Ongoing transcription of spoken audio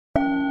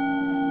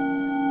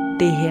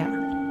Det her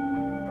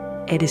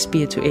er det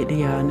spirituelle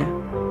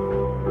hjørne.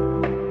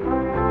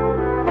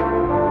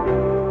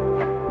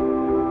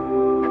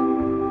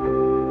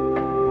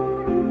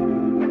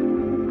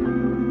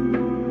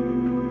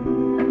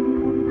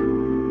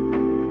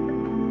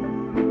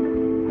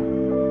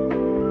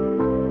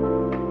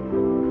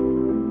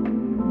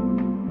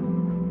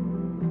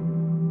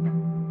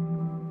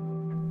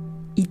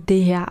 I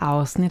det her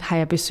afsnit har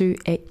jeg besøg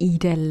af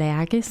Ida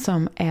Lerche,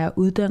 som er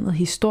uddannet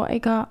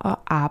historiker og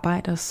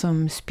arbejder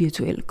som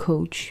spirituel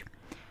coach.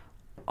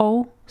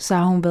 Og så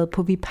har hun været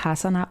på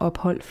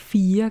Vipassana-ophold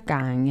 4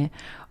 gange,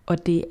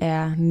 og det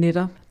er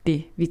netop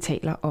det, vi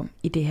taler om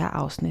i det her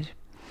afsnit.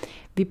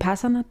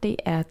 Vipassana, det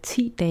er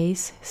 10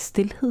 dages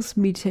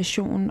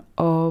stilhedsmeditation,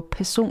 og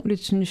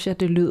personligt synes jeg,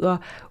 det lyder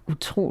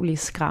utrolig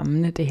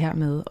skræmmende, det her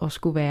med at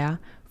skulle være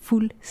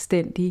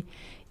fuldstændig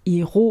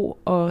i ro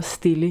og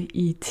stille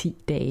i 10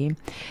 dage.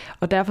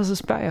 Og derfor så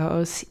spørger jeg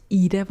også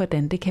Ida,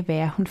 hvordan det kan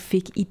være, hun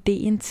fik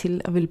ideen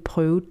til at ville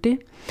prøve det,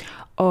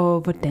 og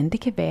hvordan det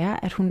kan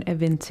være, at hun er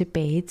vendt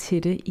tilbage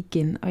til det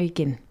igen og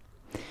igen.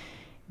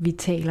 Vi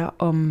taler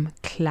om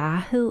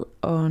klarhed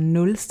og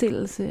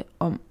nulstillelse,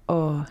 om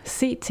at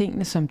se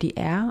tingene som de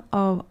er,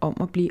 og om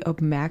at blive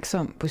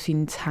opmærksom på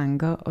sine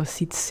tanker og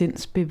sit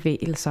sinds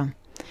bevægelser.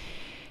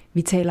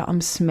 Vi taler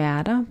om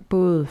smerter,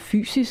 både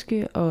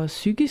fysiske og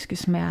psykiske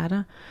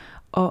smerter,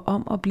 og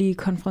om at blive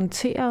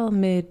konfronteret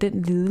med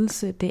den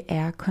lidelse, det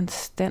er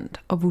konstant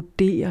at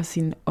vurdere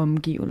sine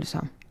omgivelser.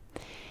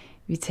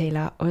 Vi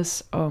taler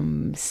også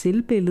om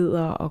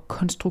selvbilleder og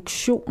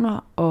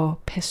konstruktioner og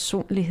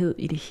personlighed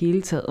i det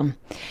hele taget.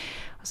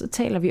 Og så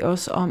taler vi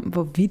også om,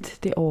 hvorvidt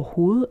det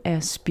overhovedet er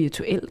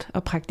spirituelt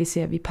at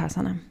praktisere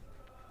Vipassana.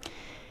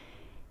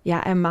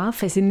 Jeg er meget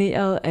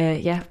fascineret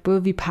af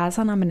både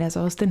Vipassana, men altså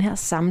også den her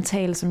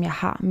samtale, som jeg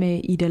har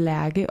med Ida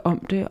Lerche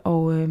om det.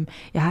 Og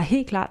jeg har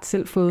helt klart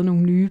selv fået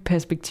nogle nye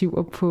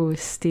perspektiver på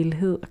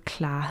stilhed og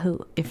klarhed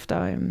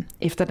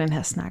efter den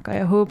her snak. Og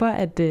jeg håber,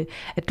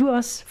 at du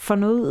også får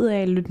noget ud af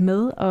at lytte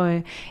med.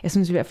 Og jeg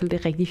synes i hvert fald, det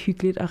er rigtig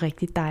hyggeligt og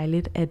rigtig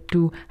dejligt, at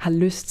du har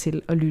lyst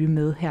til at lytte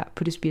med her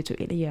på det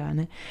spirituelle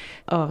hjørne.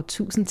 Og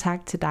tusind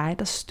tak til dig,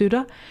 der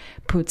støtter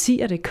på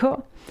tier.dk.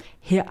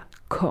 Her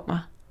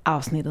kommer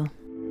afsnittet.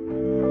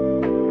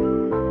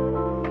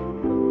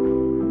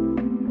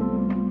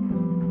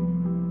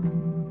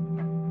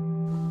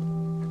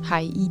 Hej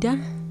Ida.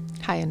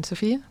 Hej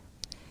Anne-Sophie.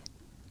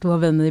 Du har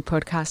været med i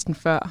podcasten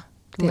før.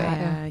 Du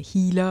er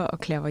healer og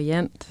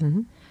clairvoyant.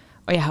 Mm-hmm.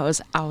 Og jeg har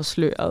også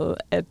afsløret,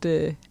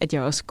 at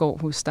jeg også går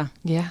hos dig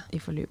i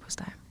forløb hos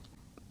dig.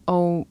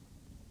 Og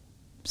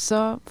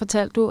så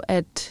fortalte du,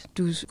 at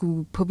du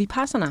skulle på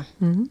Vipassana.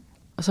 Mm-hmm.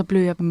 Og så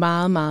blev jeg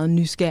meget, meget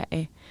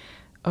nysgerrig.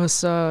 Og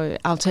så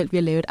aftalte vi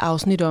at lave et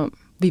afsnit om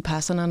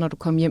Vipassana, når du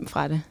kom hjem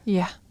fra det.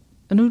 Ja.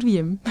 Og nu er du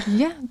hjemme.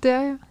 Ja, det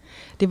er jeg.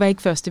 Det var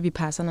ikke første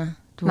Vipassana,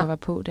 du var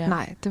på der?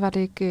 Nej, det var det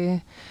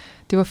ikke.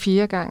 Det var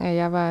 4 gange, at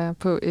jeg var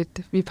på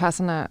et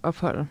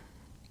Vipassana-ophold.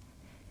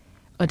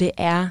 Og det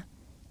er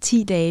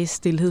 10 dages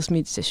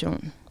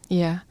stilhedsmeditation.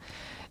 Ja.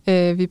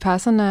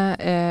 Vipassana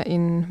er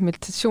en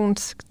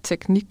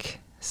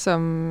meditationsteknik,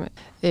 som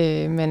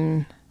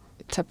man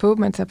tager på.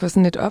 Man tager på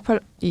sådan et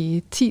ophold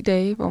i 10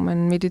 dage, hvor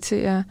man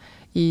mediterer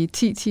i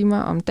 10 timer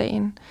om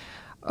dagen,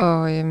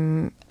 og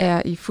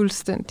er i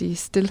fuldstændig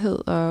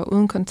stilhed og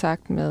uden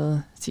kontakt med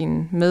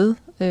sine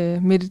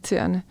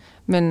medmediterende,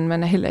 men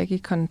man er heller ikke i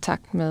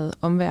kontakt med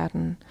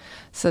omverdenen.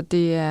 Så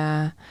det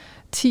er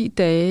 10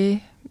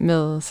 dage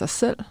med sig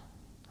selv,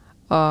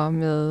 og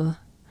med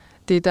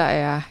det, der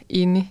er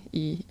inde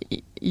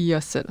i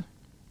os selv.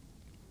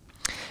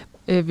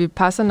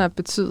 Vipassana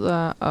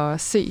betyder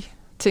at se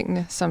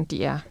tingene, som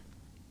de er.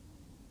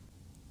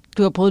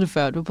 Du har prøvet det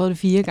før. Du har prøvet det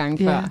 4 gange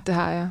før. Ja, det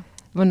har jeg.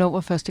 Hvornår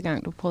var første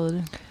gang, du prøvede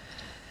det?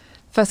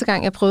 Første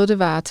gang, jeg prøvede det,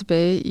 var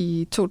tilbage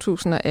i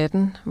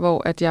 2018,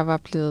 hvor at jeg var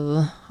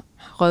blevet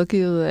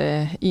rådgivet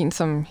af en,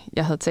 som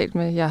jeg havde talt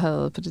med. Jeg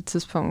havde på det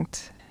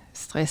tidspunkt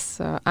stress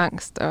og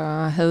angst,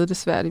 og havde det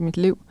svært i mit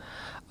liv.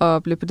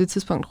 Og blev på det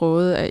tidspunkt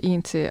rådet af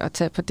en til at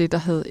tage på det, der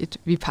hed et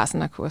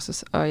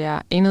Vipassana-kursus. Og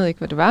jeg anede ikke,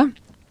 hvad det var.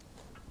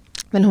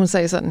 Men hun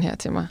sagde sådan her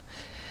til mig,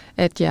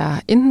 at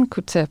jeg enten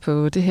kunne tage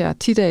på det her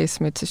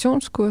 10-dages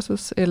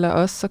meditationskursus, eller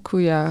også så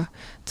kunne jeg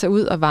tage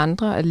ud og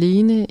vandre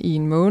alene i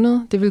en måned.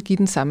 Det ville give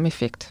den samme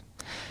effekt.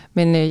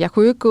 Men jeg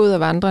kunne jo ikke gå ud og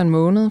vandre en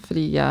måned,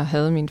 fordi jeg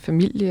havde min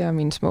familie og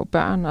mine små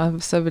børn, og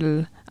så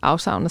ville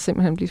afsavnet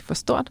simpelthen blive for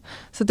stort.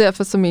 Så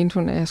derfor så mente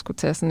hun, at jeg skulle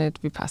tage sådan et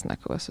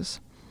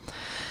Vipassana-kursus.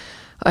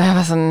 Og jeg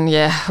var sådan,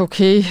 ja,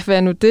 okay, hvad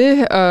er nu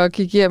det? Og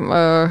gik hjem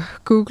og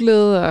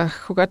googlede, og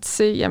kunne godt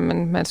se,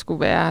 jamen man skulle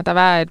være, der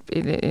var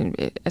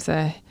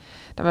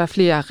der var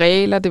flere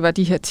regler, det var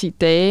de her 10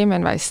 dage,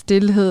 man var i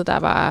stilhed, der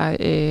var,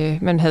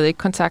 man havde ikke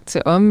kontakt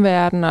til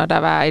omverdenen, og der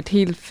var et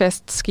helt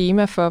fast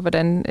schema for,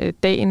 hvordan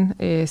dagen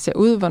ser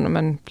ud, hvor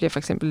man bliver for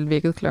eksempel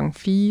vækket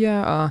 4:00,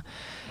 og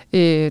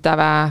der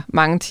var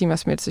mange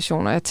timers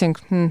meditation, og jeg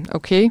tænkte,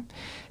 okay,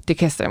 det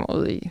kaster jeg mig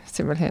ud i,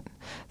 simpelthen.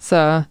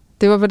 Så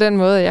det var på den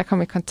måde, at jeg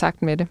kom i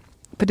kontakt med det.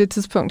 på det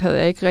tidspunkt havde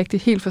jeg ikke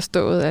rigtig helt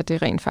forstået, at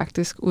det rent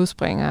faktisk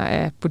udspringer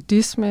af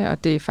buddhisme,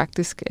 og det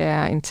faktisk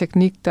er en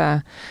teknik, der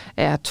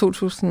er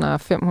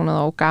 2.500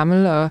 år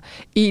gammel, og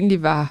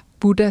egentlig var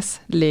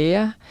Buddhas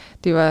lære.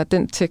 Det var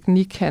den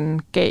teknik, han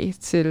gav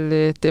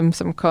til dem,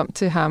 som kom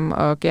til ham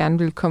og gerne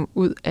ville komme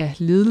ud af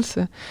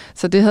lidelse.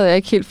 Så det havde jeg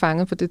ikke helt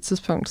fanget på det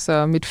tidspunkt.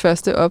 Så mit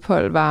første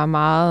ophold var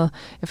meget,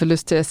 jeg får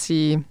lyst til at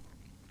sige,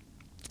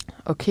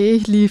 okay,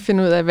 lige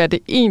finde ud af, hvad det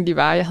egentlig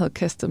var, jeg havde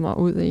kastet mig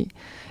ud i.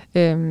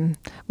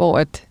 Hvor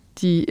at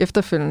de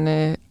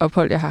efterfølgende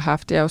ophold, jeg har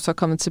haft, det er jo så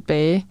kommet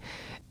tilbage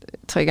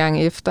 3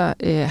 gange efter,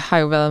 har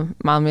jo været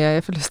meget mere,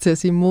 jeg får lyst til at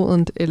sige,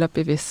 modent eller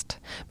bevidst.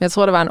 Men jeg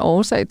tror, der var en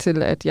årsag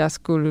til, at jeg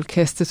skulle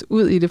kastes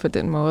ud i det på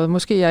den måde.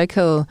 Måske jeg ikke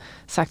havde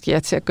sagt ja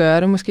til at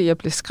gøre det. Måske jeg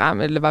blev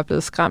skræmt, eller var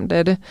blevet skræmt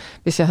af det,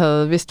 hvis jeg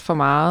havde vidst for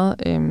meget.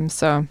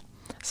 Så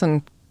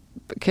sådan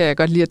kan jeg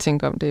godt lide at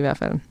tænke om det i hvert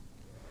fald.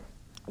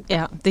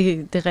 Ja,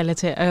 det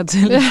relaterer jeg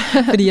til,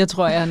 fordi jeg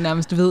tror, jeg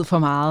nærmest ved for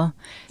meget.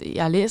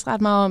 Jeg har læst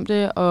ret meget om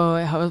det, og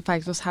jeg har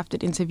faktisk også haft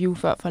et interview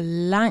før for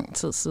lang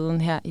tid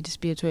siden her i det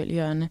spirituelle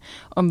hjørne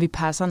om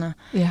Vipassana.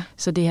 Ja.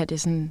 Så det her, det er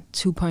sådan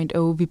 2.0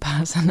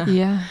 Vipassana.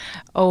 Ja.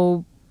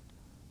 Og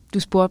du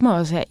spurgte mig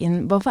også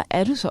herinde, hvorfor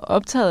er du så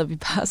optaget af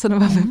Vipassana?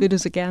 Hvorfor vil du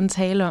så gerne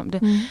tale om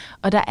det?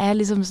 Og der er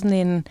ligesom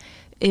sådan en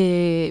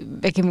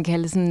hvad kan man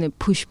kalde det, sådan en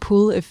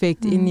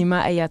push-pull-effekt inde i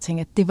mig, at jeg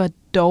tænker, at det var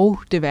dog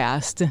det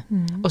værste.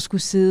 At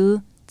skulle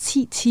sidde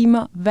 10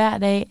 timer hver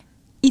dag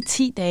i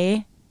 10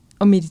 dage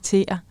og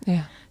meditere.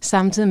 Ja.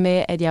 Samtidig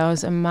med, at jeg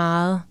også er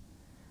meget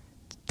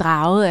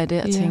draget af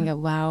det og tænker,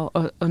 wow.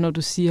 Og når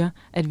du siger,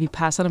 at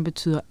Vipassana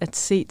betyder at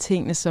se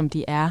tingene, som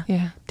de er,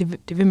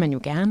 det vil man jo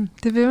gerne.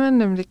 Det vil man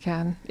nemlig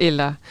gerne.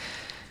 Eller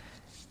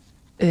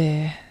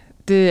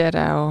det er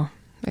der jo,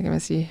 hvad kan man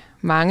sige,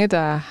 mange,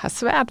 der har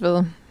svært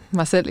ved,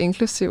 mig selv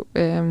inklusiv.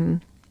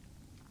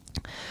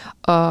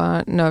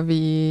 Og når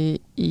vi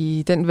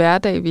i den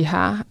hverdag, vi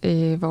har,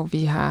 hvor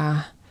vi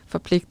har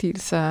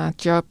forpligtelser,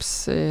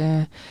 jobs,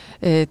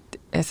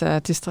 altså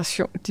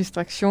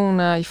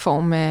distraktioner i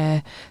form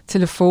af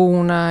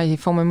telefoner, i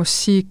form af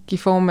musik, i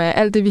form af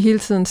alt det, vi hele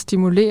tiden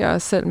stimulerer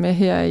os selv med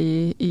her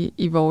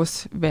i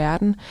vores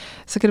verden,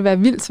 så kan det være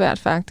vildt svært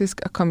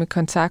faktisk at komme i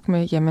kontakt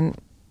med, jamen,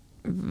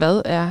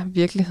 hvad er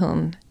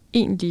virkeligheden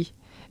egentlig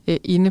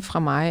inde fra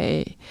mig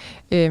af.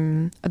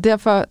 Og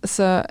derfor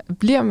så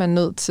bliver man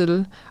nødt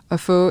til at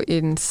få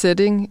en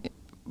setting,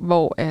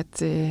 hvor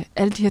at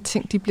alle de her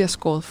ting, de bliver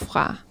skåret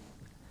fra.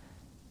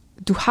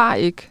 Du har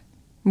ikke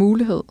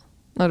mulighed,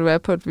 når du er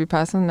på et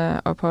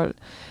Vipassana-ophold,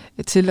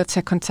 til at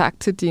tage kontakt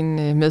til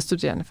dine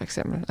medstuderende for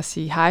eksempel, og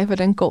sige, hej,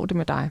 hvordan går det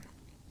med dig?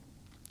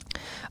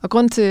 Og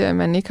grund til, at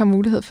man ikke har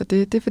mulighed for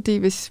det, det er fordi,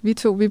 hvis vi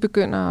to vi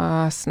begynder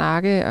at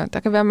snakke, og der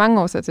kan være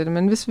mange årsager til det,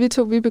 men hvis vi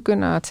to vi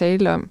begynder at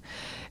tale om,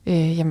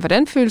 jamen,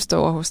 hvordan føles det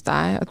over hos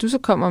dig? Og du så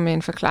kommer med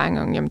en forklaring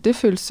om, jamen, det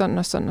føles sådan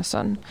og sådan og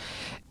sådan.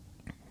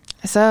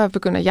 Så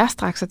begynder jeg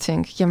straks at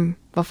tænke, jamen,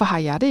 hvorfor har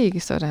jeg det ikke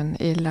sådan?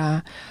 Eller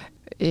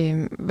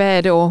hvad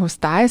er det over hos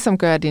dig, som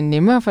gør det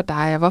nemmere for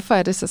dig? Og hvorfor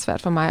er det så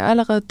svært for mig? Og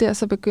allerede der,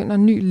 så begynder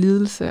ny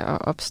lidelse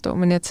at opstå.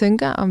 Men jeg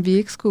tænker, om vi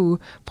ikke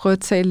skulle prøve at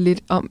tale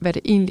lidt om, hvad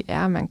det egentlig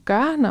er, man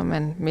gør, når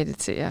man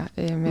mediterer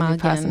med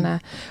Vipassana.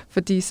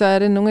 Fordi så er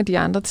det nogle af de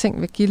andre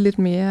ting, vil give lidt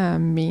mere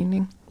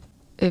mening.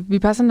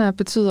 Vipassana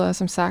betyder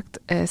som sagt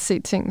at se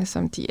tingene,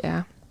 som de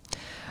er.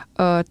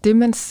 Og det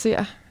man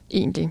ser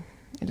egentlig,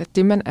 eller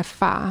det man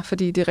erfarer,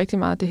 fordi det er rigtig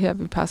meget det her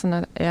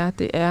Vipassana er,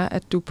 det er,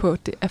 at du på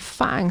det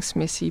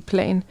erfaringsmæssige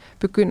plan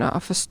begynder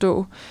at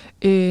forstå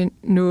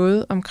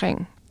noget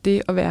omkring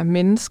det at være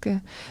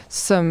menneske,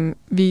 som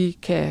vi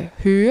kan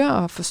høre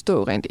og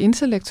forstå rent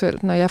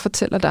intellektuelt, når jeg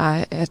fortæller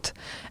dig, at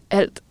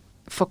alt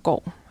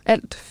forgår.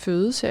 Alt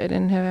fødes her i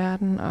den her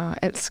verden, og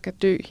alt skal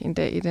dø en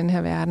dag i den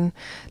her verden.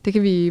 Det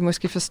kan vi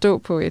måske forstå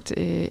på et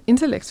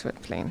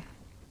intellektuelt plan.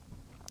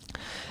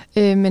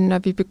 Men når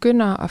vi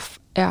begynder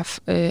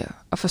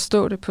at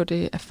forstå det på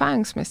det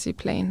erfaringsmæssige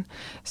plan,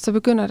 så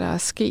begynder der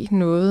at ske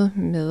noget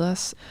med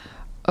os.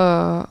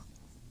 Og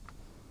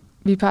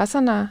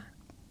Vipassana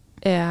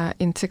er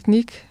en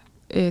teknik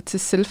til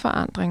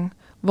selvforandring,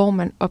 hvor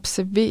man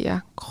observerer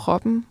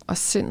kroppen og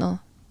sindet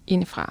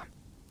indefra.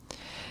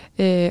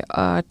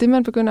 Og det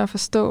man begynder at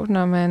forstå,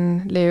 når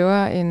man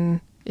laver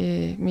en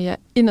mere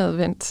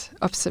indadvendt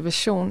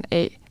observation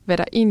af, hvad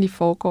der egentlig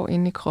foregår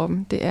inde i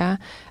kroppen, det er,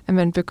 at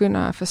man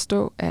begynder at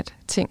forstå, at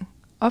ting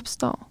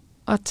opstår,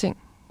 og ting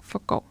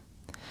forgår.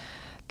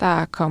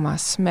 Der kommer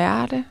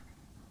smerte,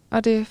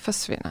 og det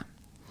forsvinder.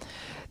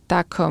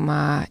 Der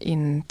kommer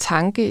en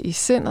tanke i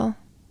sindet,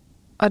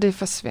 og det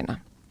forsvinder.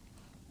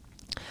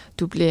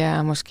 Du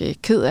bliver måske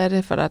ked af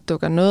det, for der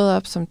dukker noget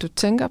op, som du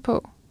tænker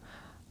på,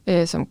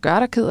 som gør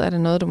dig ked af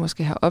det, noget du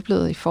måske har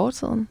oplevet i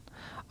fortiden,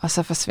 og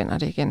så forsvinder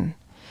det igen.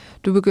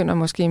 Du begynder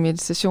måske i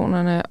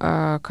meditationerne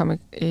at komme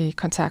i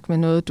kontakt med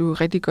noget, du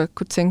rigtig godt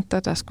kunne tænke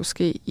dig, der skulle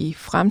ske i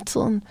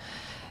fremtiden.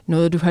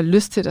 Noget, du har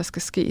lyst til, der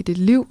skal ske i dit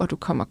liv, og du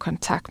kommer i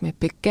kontakt med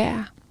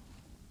begær.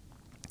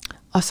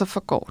 Og så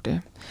forgår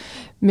det.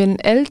 Men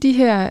alle de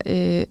her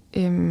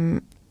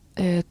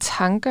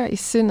tanker i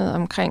sindet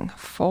omkring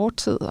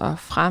fortid og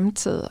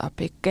fremtid og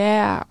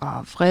begær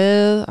og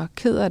vrede og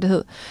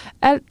kederlighed.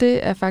 Alt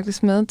det er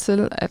faktisk med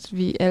til, at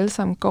vi alle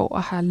sammen går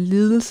og har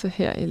lidelse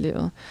her i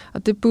livet.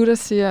 Og det Buddha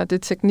siger, og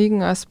det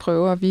teknikken også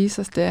prøver at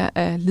vise os, det er,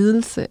 at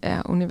lidelse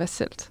er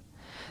universelt.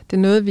 Det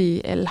er noget,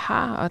 vi alle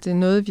har, og det er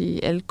noget, vi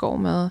alle går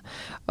med.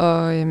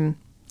 Og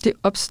det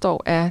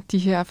opstår af de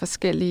her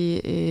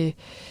forskellige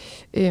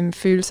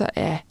følelser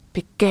af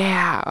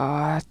begær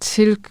og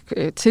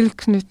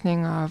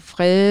tilknytning og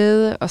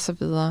vrede og så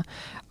videre.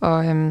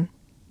 Og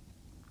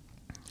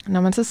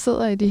når man så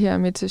sidder i de her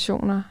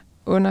meditationer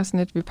under sådan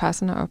et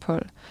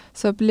vipassana-ophold,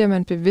 så bliver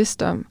man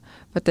bevidst om,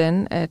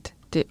 hvordan at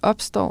det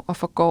opstår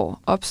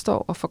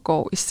og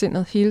forgår i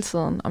sindet hele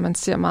tiden, og man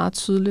ser meget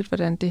tydeligt,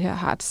 hvordan det her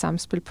har et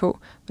samspil på,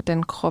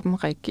 hvordan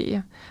kroppen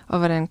reagerer, og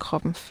hvordan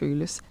kroppen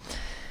føles.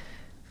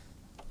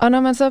 Og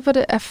når man så på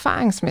det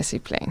erfaringsmæssige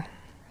plan,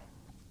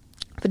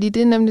 fordi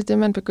det er nemlig det,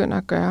 man begynder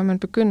at gøre, man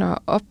begynder at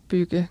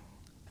opbygge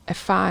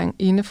erfaring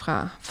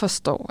indefra,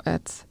 forstår,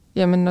 at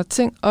jamen, når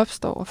ting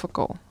opstår og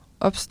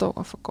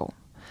forgår,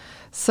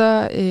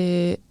 så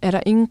er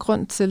der ingen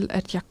grund til,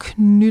 at jeg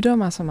knytter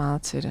mig så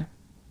meget til det.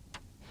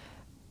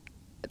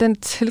 Den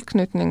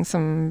tilknytning,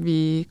 som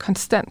vi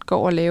konstant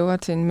går og laver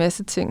til en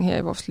masse ting her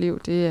i vores liv,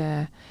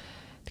 det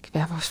kan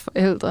være vores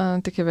forældre,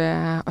 det kan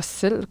være os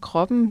selv,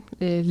 kroppen,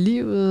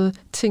 livet,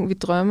 ting vi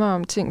drømmer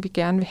om, ting vi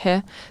gerne vil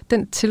have.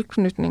 Den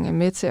tilknytning er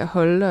med til at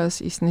holde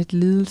os i sådan et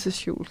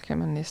lidelseshjul, kan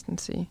man næsten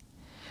sige.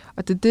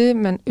 Og det er det,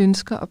 man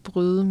ønsker at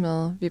bryde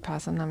med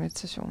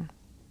vipassana-meditation.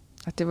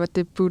 Og det var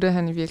det Buddha,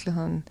 han i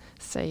virkeligheden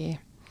sagde.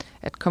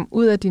 At komme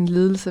ud af din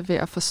lidelse ved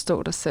at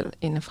forstå dig selv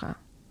indefra.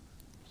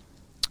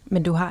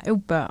 Men du har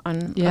jo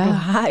børn, ja. Og du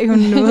har jo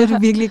noget, du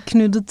virkelig er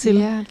knyttet til,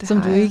 ja,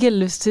 som du ikke har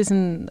lyst til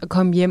sådan at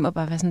komme hjem og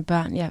bare være sådan,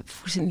 børn, jeg er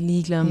fuldstændig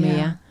ligeglad med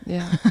jer.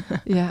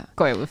 Ja.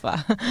 Går jeg ud fra.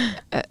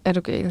 Er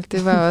du gal?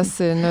 Det var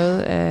også noget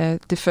af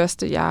det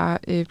første, jeg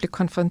blev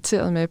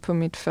konfronteret med på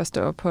mit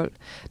første ophold.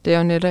 Det er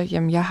jo netop,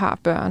 jamen jeg har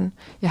børn,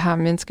 jeg har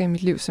mennesker i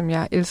mit liv, som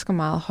jeg elsker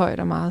meget højt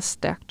og meget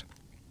stærkt.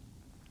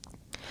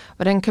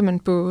 Hvordan kan man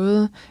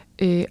både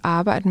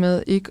arbejde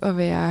med ikke at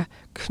være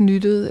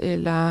knyttet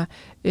eller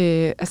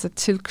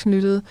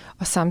tilknyttet,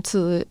 og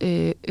samtidig,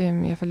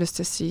 jeg får lyst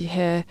til at sige,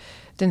 have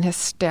den her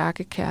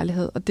stærke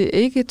kærlighed. Og det er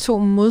ikke to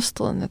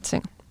modstridende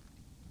ting.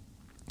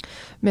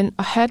 Men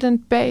at have den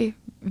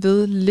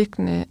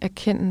bagvedliggende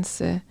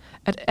erkendelse,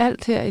 at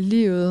alt her i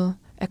livet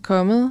er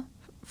kommet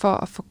for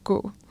at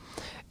forgå,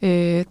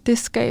 det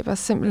skaber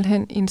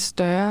simpelthen en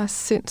større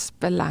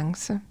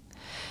sindsbalance.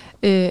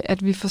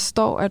 At vi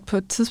forstår, at på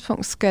et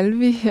tidspunkt skal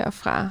vi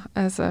herfra,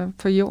 altså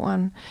på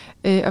jorden,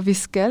 og vi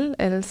skal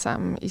alle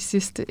sammen i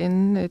sidste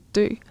ende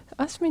dø.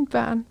 Også mine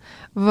børn.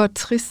 Hvor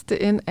trist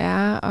det end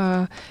er,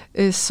 og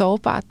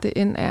sårbart det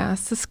end er,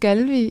 så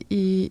skal vi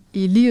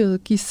i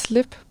livet give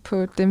slip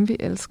på dem, vi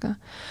elsker.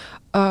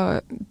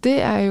 Og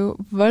det er jo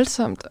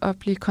voldsomt at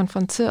blive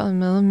konfronteret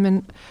med,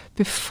 men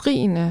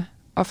befriende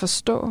at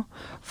forstå,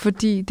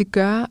 fordi det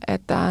gør,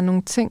 at der er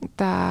nogle ting,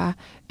 der,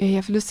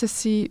 jeg får lyst til at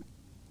sige,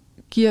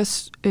 giver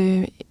os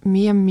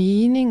mere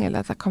mening,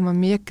 eller der kommer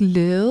mere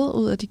glæde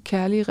ud af de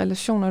kærlige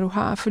relationer, du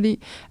har,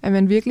 fordi at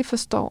man virkelig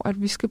forstår,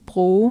 at vi skal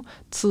bruge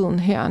tiden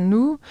her og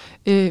nu.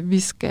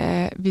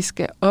 Vi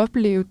skal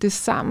opleve det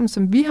sammen,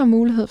 som vi har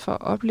mulighed for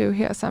at opleve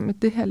her sammen med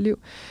det her liv.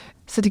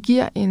 Så det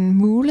giver en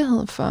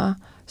mulighed for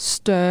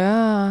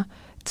større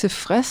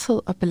tilfredshed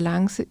og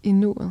balance i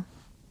nuet.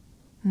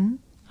 Mm.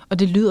 Og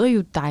det lyder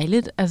jo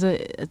dejligt, altså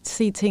at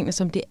se tingene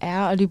som det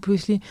er, og lige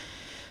pludselig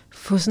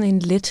få sådan en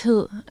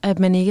lethed, at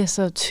man ikke er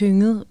så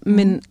tynget,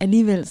 men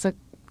alligevel så,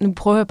 nu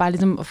prøver jeg bare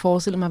ligesom at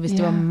forestille mig, hvis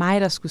det var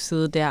mig, der skulle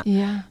sidde der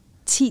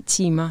 10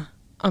 timer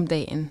om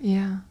dagen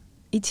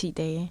i 10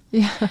 dage.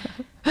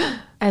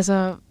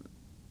 Altså,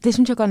 det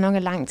synes jeg godt nok er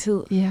lang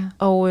tid.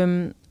 Og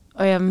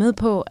jeg er med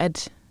på,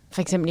 at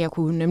for eksempel jeg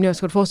kunne nemlig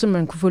også godt forestille mig,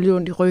 at man kunne få lidt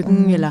ondt i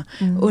ryggen, eller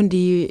ondt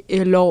i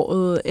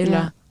låret,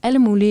 eller alle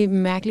mulige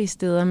mærkelige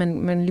steder,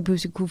 man lige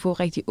pludselig kunne få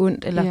rigtig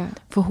ondt, eller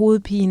få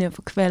hovedpine,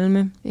 få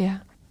kvalme.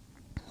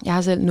 Jeg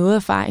har selv noget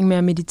erfaring med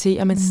at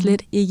meditere, men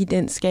slet ikke i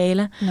den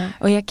skala. Nej.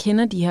 Og jeg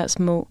kender de her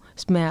små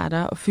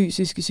smerter og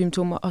fysiske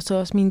symptomer, og så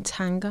også mine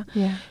tanker.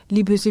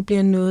 Lige pludselig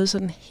bliver noget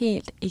sådan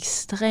helt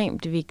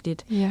ekstremt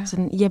vigtigt.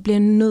 Sådan, jeg bliver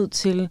nødt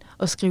til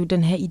at skrive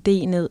den her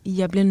idé ned.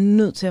 Jeg bliver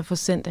nødt til at få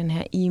sendt den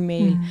her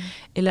e-mail.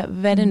 Eller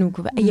hvad det nu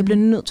kunne være. Jeg bliver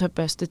nødt til at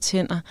børste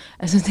tænder.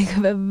 Altså det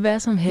kan være hvad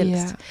som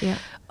helst.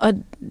 Og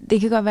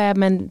det kan godt være, at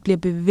man bliver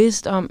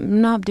bevidst om,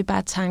 det er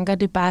bare tanker,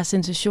 det er bare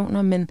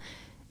sensationer, men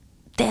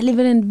det er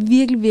alligevel en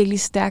virkelig, virkelig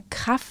stærk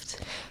kraft.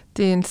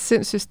 Det er en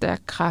sindssygt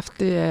stærk kraft.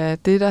 Det er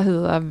det, der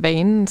hedder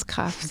vanens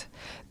kraft.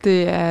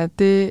 Det er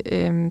det,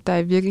 der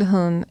i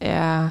virkeligheden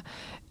er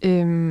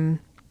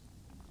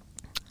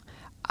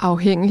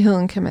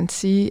afhængigheden, kan man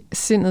sige.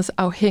 Sindets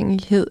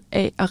afhængighed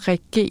af at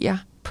reagere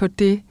på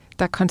det,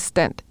 der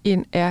konstant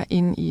er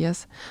inde i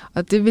os.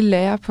 Og det vi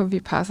lærer på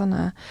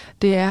Vipassana,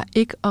 det er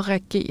ikke at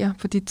reagere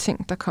på de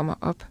ting, der kommer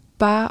op.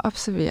 Bare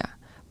observere.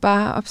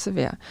 Bare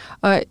observer.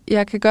 Og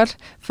jeg kan godt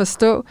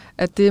forstå,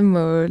 at det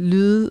må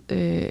lyde,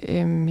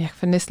 jeg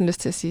får næsten lyst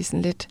til at sige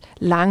sådan lidt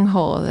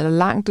langhåret eller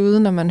langt ude,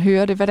 når man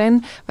hører det.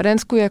 Hvordan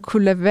skulle jeg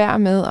kunne lade være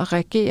med at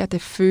reagere?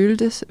 Det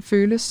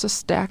føles så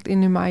stærkt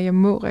inde i mig, jeg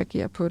må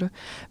reagere på det.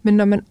 Men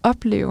når man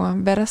oplever,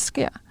 hvad der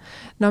sker,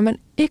 når man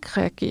ikke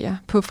reagerer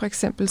på for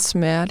eksempel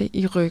smerte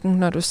i ryggen,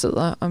 når du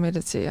sidder og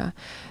mediterer,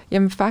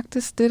 jamen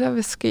faktisk det, der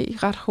vil ske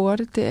ret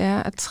hurtigt, det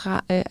er,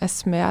 at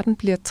smerten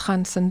bliver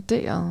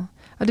transcenderet.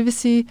 Og det vil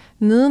sige,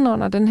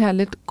 nedenunder den her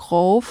lidt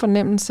grove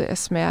fornemmelse af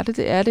smerte,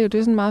 det er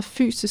sådan en meget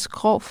fysisk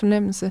grov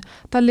fornemmelse,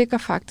 der ligger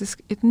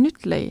faktisk et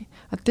nyt lag,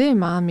 og det er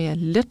meget mere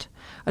let.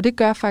 Og det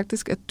gør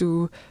faktisk, at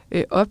du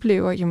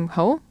oplever, jamen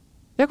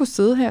jeg kunne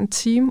sidde her en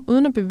time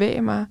uden at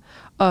bevæge mig,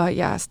 og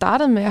jeg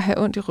startede med at have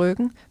ondt i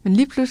ryggen, men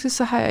lige pludselig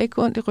så har jeg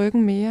ikke ondt i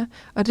ryggen mere.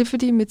 Og det er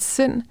fordi mit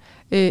sind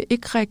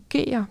ikke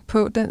reagerer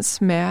på den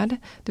smerte.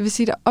 Det vil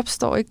sige, der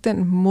opstår ikke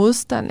den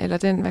modstand, eller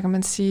den, hvad kan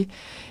man sige,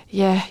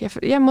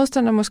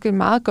 modstand er måske et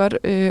meget godt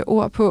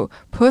ord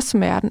på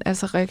smerten,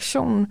 altså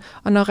reaktionen.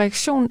 Og når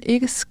reaktionen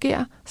ikke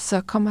sker,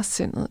 så kommer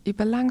sindet i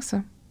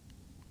balance.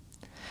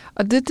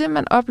 Og det er det,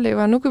 man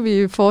oplever. Nu kan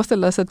vi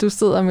forestille os, at du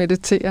sidder og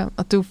mediterer,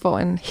 og du får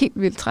en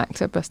helt vild trang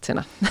til at børste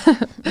tænder.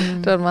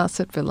 Det var et meget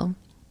sødt billede.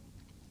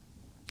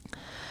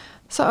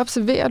 Så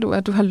observerer du,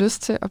 at du har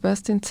lyst til at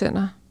børste dine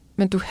tænder,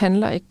 men du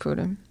handler ikke på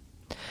det.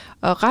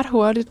 Og ret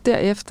hurtigt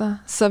derefter,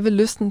 så vil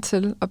lysten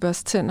til at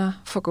børste tænder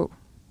forgå.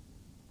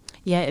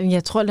 Ja,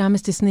 jeg tror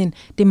nærmest, det er sådan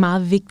det er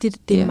meget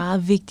vigtigt. Det er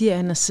meget vigtigere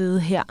end at sidde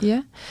her.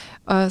 Ja,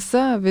 og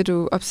så vil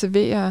du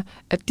observere,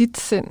 at dit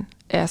sind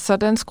er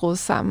sådan skruet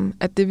sammen,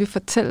 at det vil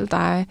fortælle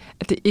dig,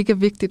 at det ikke er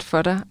vigtigt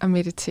for dig at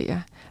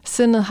meditere.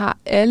 Sindet har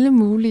alle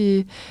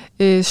mulige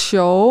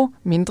sjove,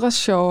 mindre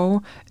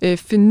sjove,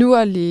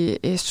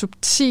 finurlige,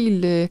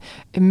 subtile,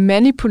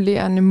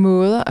 manipulerende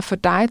måder at få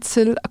dig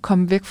til at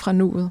komme væk fra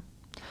nuet.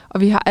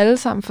 Og vi har alle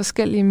sammen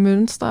forskellige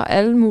mønstre,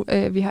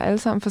 vi har alle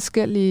sammen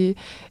forskellige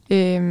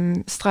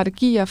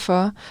strategier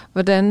for,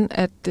 hvordan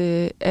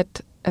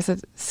at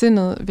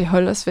sindet vil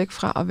holde os væk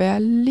fra at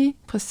være lige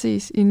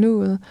præcis i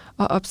nuet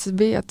og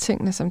observere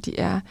tingene, som de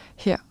er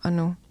her og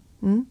nu.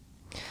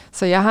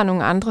 Så jeg har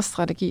nogle andre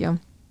strategier.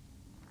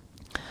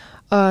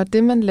 Og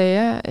det, man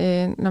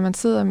lærer, når man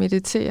sidder og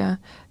mediterer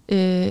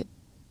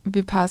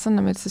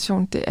vipassana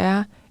meditation, det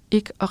er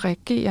ikke at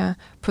reagere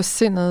på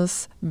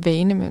sindets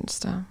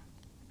vanemønster.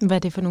 Hvad er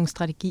det for nogle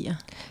strategier?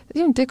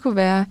 Jamen, det kunne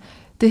være,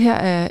 det her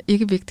er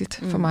ikke vigtigt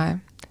for mig.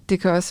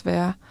 Det kan også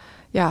være,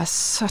 jeg er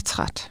så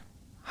træt.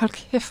 Hold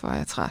kæft, hvor er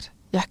jeg træt.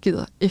 Jeg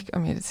gider ikke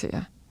at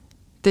meditere.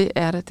 Det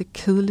er det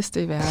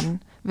kedeligste i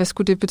verden. Hvad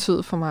skulle det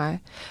betyde for mig?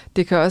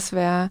 Det kan også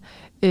være,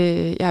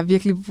 jeg er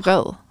virkelig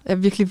vred. Jeg er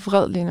virkelig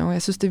vred lige nu.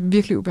 Jeg synes, det er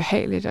virkelig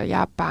ubehageligt, og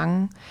jeg er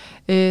bange.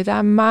 Der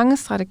er mange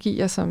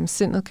strategier, som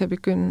sindet kan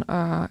begynde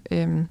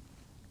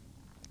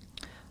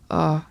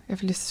og jeg vil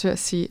lige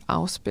sige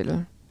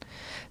afspille.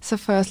 Så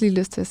får jeg også lige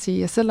lyst til at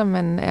sige, at selvom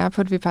man er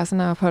på et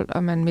vipassana-ophold,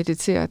 og man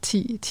mediterer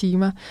 10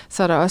 timer,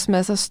 så er der også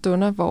masser af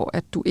stunder, hvor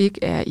at du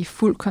ikke er i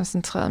fuld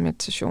koncentreret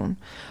meditation.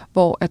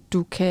 Hvor at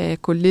du kan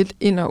gå lidt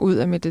ind og ud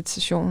af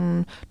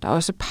meditationen. Der er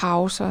også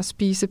pauser,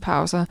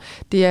 spisepauser.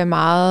 Det er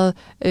meget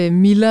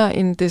mildere,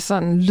 end det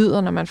sådan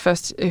lyder, når man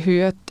først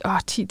hører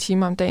 10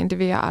 timer om dagen. Det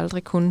vil jeg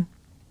aldrig kunne.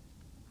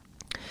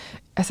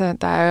 Altså,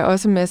 der er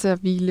også masser af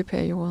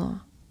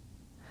hvileperioder.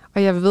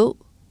 Og jeg ved,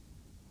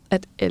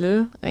 at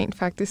alle rent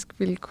faktisk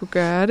ville kunne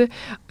gøre det,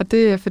 og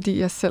det er, fordi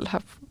jeg selv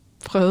har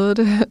prøvet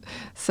det,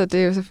 så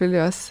det er jo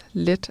selvfølgelig også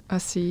let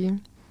at sige.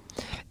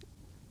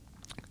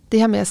 Det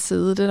her med at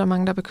sidde, det er der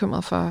mange, der er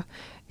bekymret for.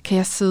 Kan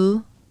jeg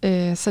sidde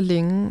så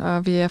længe,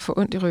 og vil jeg få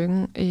ondt i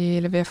ryggen,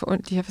 eller vil jeg få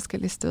ondt de her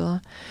forskellige steder?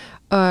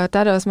 Og der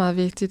er det også meget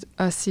vigtigt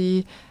at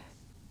sige,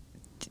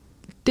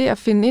 det at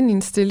finde ind i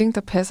en stilling,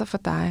 der passer for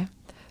dig,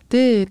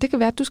 det kan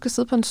være, at du skal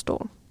sidde på en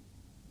stol.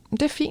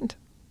 Det er fint.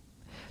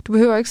 Du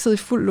behøver ikke sidde i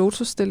fuld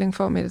lotusstilling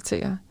for at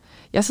meditere.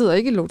 Jeg sidder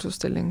ikke i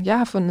lotusstilling. Jeg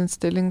har fundet en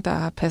stilling,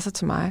 der passer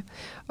til mig.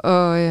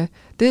 Og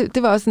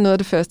det var også noget af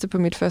det første på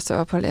mit første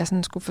ophold, jeg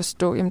sådan skulle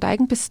forstå. Jamen, der er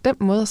ikke en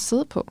bestemt måde at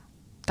sidde på.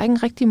 Der er ikke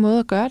en rigtig måde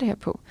at gøre det her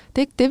på. Det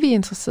er ikke det, vi er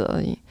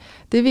interesseret i.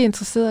 Det, vi er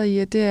interesseret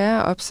i, det er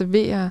at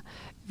observere,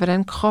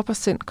 hvordan krop og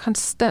sind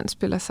konstant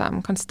spiller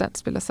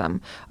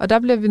sammen. Og der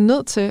bliver vi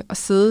nødt til at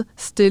sidde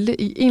stille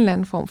i en eller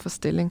anden form for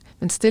stilling.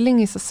 Men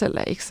stilling i sig selv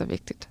er ikke så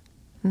vigtigt.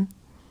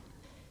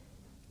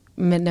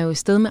 Man er jo i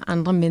sted med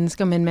andre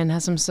mennesker, men man har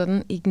som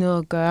sådan ikke noget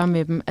at gøre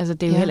med dem. Altså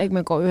det er jo heller ikke,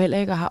 man går jo heller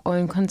ikke og har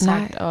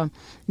øjenkontakt og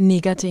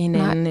nikker til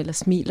hinanden eller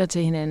smiler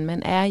til hinanden.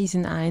 Man er i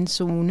sin egen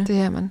zone. Det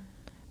er man.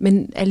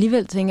 Men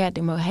alligevel tænker jeg, at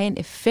det må have en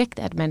effekt,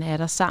 at man er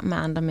der sammen med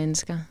andre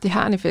mennesker. Det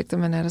har en effekt, at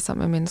man er der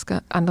sammen med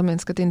andre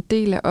mennesker. Det er en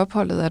del af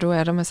opholdet, at du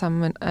er der med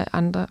sammen med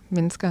andre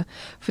mennesker.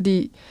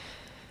 Fordi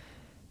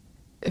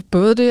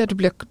både det, at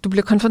du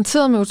bliver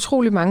konfronteret med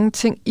utrolig mange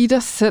ting i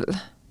dig selv,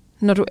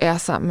 når du er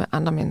sammen med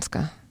andre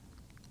mennesker.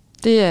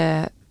 Det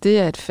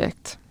er et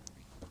fakt.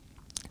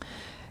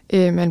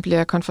 Man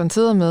bliver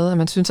konfronteret med, at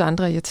man synes, at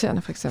andre er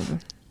irriterende, for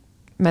eksempel.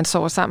 Man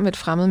sover sammen med et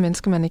fremmed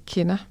menneske, man ikke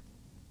kender.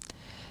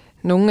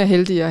 Nogle er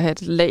heldige at have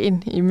et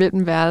lagen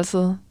imellem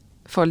værelset,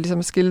 for ligesom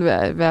at skille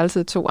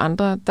værelset 2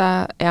 andre.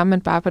 Der er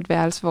man bare på et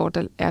værelse, hvor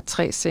der er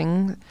 3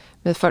 senge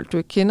med folk, du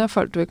ikke kender,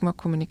 folk, du ikke må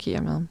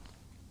kommunikere med.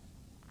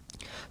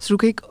 Så du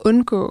kan ikke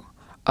undgå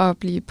at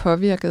blive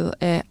påvirket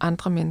af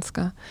andre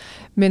mennesker.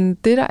 Men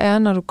det, der er,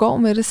 når du går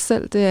med det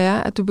selv, det er,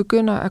 at du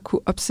begynder at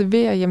kunne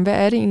observere, jamen, hvad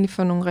er det egentlig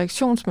for nogle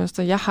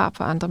reaktionsmønstre, jeg har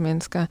på andre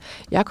mennesker.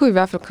 Jeg kunne i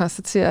hvert fald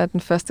konstatere, at den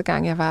første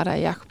gang, jeg var der,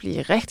 jeg kunne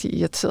blive rigtig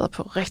irriteret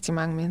på rigtig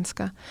mange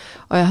mennesker.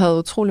 Og jeg havde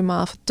utrolig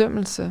meget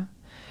fordømmelse.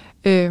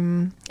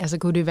 Altså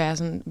kunne det være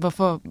sådan,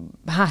 hvorfor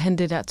har han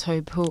det der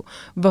tøj på?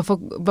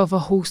 Hvorfor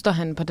hoster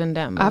han på den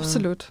der måde?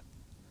 Absolut.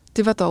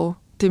 Det var dog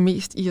det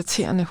mest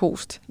irriterende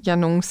host, jeg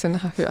nogensinde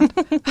har hørt.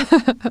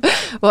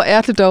 Hvor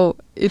er det dog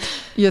et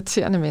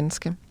irriterende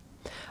menneske.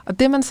 Og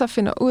det man så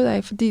finder ud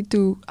af, fordi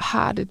du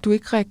har det, du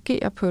ikke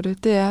reagerer på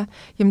det, det er,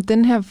 jamen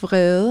den her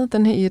vrede,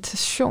 den her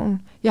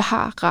irritation, jeg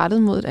har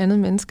rettet mod et andet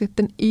menneske,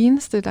 den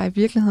eneste, der i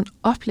virkeligheden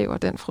oplever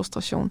den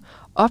frustration,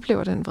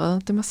 oplever den vrede,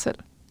 det er mig selv.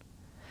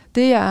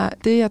 Det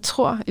jeg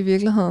tror i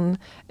virkeligheden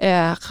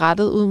er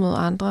rettet ud mod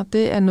andre,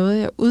 det er noget,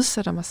 jeg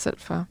udsætter mig selv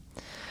for.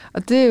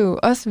 Og det er jo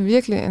også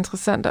virkelig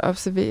interessant at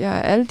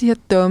observere, at alle de her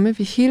domme,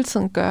 vi hele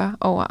tiden gør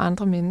over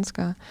andre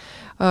mennesker,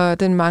 og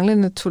den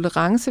manglende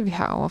tolerance, vi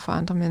har over for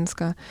andre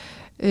mennesker,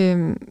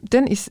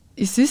 den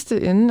i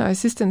sidste ende og i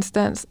sidste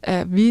instans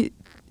er vi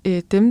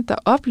dem, der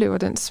oplever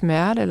den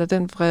smerte, eller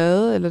den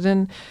vrede, eller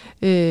den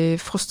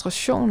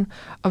frustration.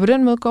 Og på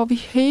den måde går vi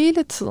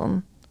hele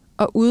tiden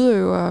og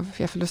udøver,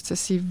 jeg får lyst til at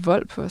sige,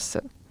 vold på os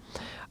selv.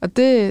 Og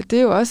det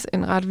er jo også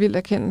en ret vild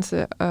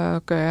erkendelse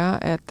at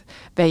gøre, at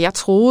hvad jeg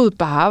troede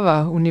bare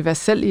var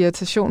universel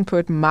irritation på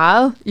et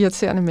meget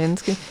irriterende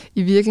menneske,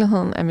 i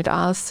virkeligheden er mit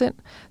eget sind,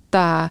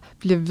 der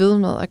bliver ved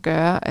med at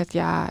gøre, at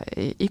jeg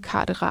ikke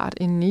har det rart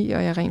indeni,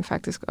 og jeg rent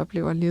faktisk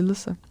oplever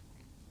lidelse.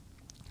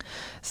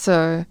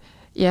 Så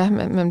ja,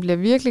 man bliver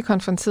virkelig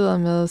konfronteret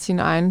med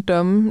sine egne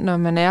domme, når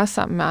man er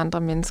sammen med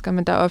andre mennesker,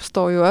 men der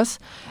opstår jo også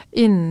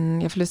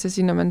jeg får lyst til at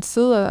sige, når man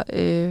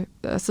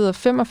der sidder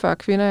 45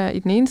 kvinder i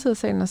den ene side af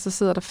salen, og så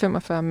sidder der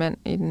 45 mænd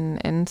i den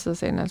anden side af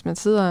salen. Altså man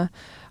sidder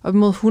op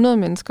mod 100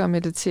 mennesker og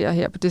mediterer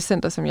her på det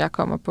center, som jeg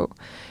kommer på.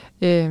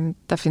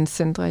 Der findes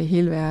centre i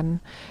hele verden.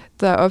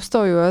 Der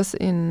opstår jo også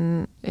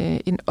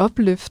en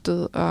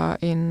opløftet og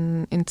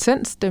en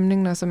intens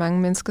stemning, når så mange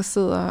mennesker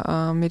sidder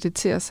og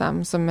mediterer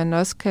sammen, som man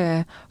også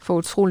kan få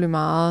utrolig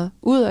meget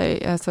ud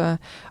af. Altså,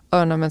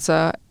 og når man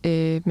så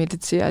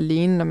mediterer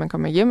alene, når man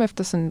kommer hjem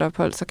efter sådan et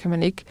ophold, så kan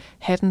man ikke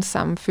have den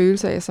samme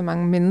følelse af så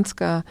mange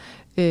mennesker.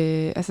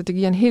 Altså det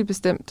giver en helt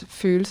bestemt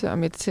følelse at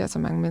meditere så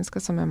mange mennesker,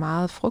 som er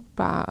meget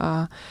frugtbare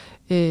og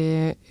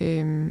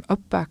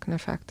opbakkende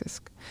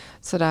faktisk.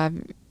 Så der er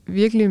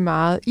virkelig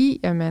meget i,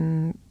 at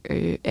man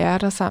er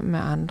der sammen med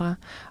andre.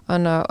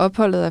 Og når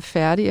opholdet er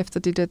færdigt efter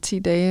de der 10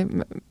 dage,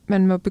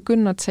 man må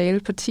begynde at tale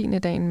på 10.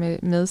 dagen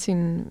med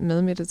sin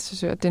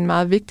medmeditatør. Det er en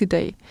meget vigtig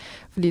dag,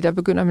 fordi der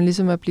begynder man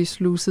ligesom at blive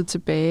sluset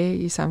tilbage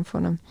i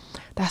samfundet.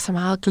 Der er så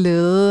meget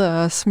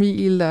glæde og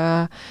smil,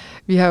 og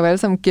vi har jo alle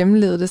sammen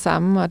gennemlevet det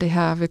samme, og det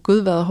har ved Gud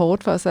været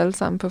hårdt for os alle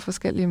sammen på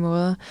forskellige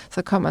måder.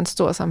 Så kommer en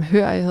stor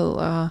samhørighed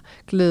og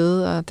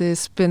glæde, og det er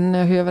spændende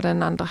at høre,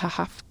 hvordan andre har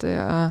haft det,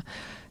 og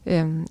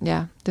ja,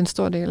 det er en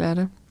stor del af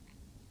det.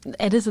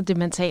 Er det så det,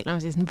 man taler om?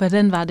 Sådan,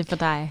 hvordan var det for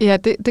dig? Ja,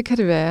 det kan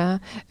det være.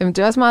 Det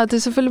er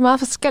selvfølgelig meget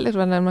forskelligt,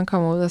 hvordan man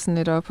kommer ud af sådan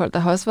et ophold. Der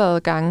har også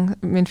været gange,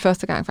 min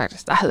første gang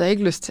faktisk, der havde jeg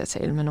ikke lyst til at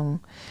tale med nogen.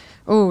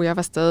 Jeg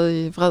var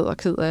stadig vred og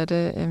ked af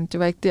det. Det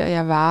var ikke der,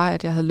 jeg var,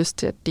 at jeg havde lyst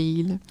til at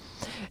dele.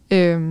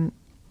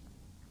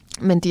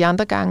 Men de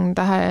andre gange,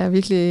 der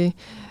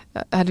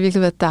har det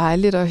virkelig været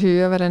dejligt at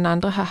høre, hvordan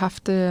andre har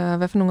haft det, og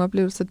hvad for nogle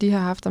oplevelser de har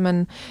haft. Og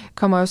man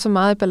kommer jo så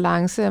meget i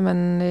balance, at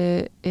man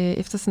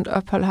efter sådan et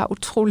ophold har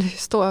utrolig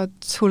stor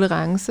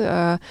tolerance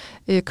og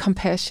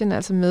compassion,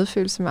 altså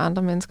medfølelse med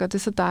andre mennesker. Det er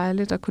så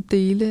dejligt at kunne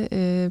dele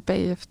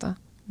bagefter.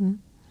 Mm.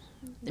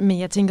 Men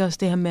jeg tænker også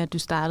det her med, at du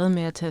startede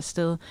med at tage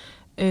afsted,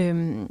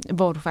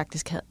 hvor du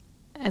faktisk havde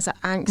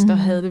angst og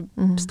havde det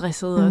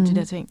stresset og de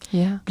der ting.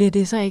 Yeah. Bliver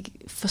det så ikke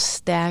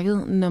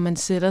forstærket, når man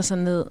sætter sig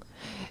ned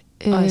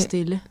og er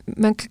stille?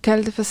 Man kan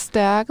kalde det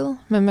forstærket,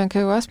 men man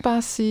kan jo også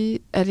bare sige,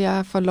 at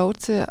jeg får lov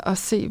til at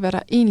se, hvad der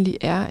egentlig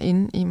er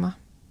inde i mig.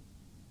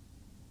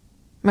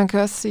 Man kan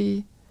også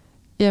sige,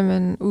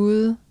 jamen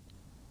ude,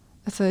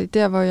 altså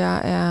der, hvor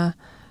jeg er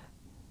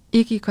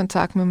ikke i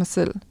kontakt med mig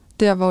selv,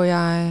 der, hvor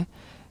jeg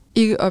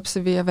ikke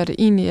observerer, hvad det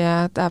egentlig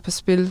er, der er på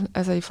spil,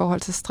 altså i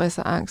forhold til stress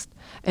og angst,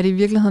 er det i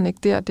virkeligheden ikke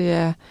der, det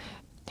er,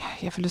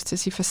 jeg får lyst til at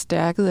sige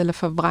forstærket eller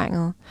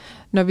forvrænget.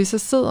 Når vi så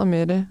sidder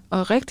med det,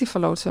 og rigtig får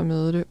lov til at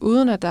møde det,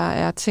 uden at der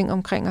er ting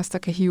omkring os, der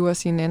kan hive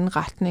os i en anden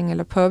retning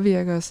eller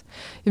påvirke os,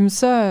 jamen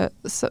så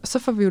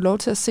får vi jo lov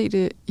til at se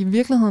det i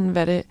virkeligheden,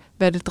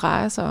 hvad det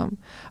drejer sig om.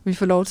 Og vi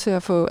får lov til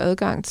at få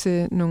adgang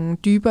til nogle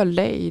dybere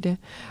lag i det,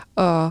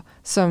 og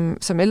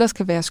som ellers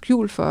kan være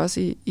skjult for os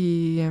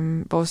i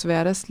vores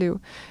hverdagsliv.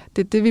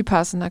 Det er det,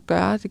 Vipassana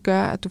gør. Det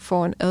gør, at du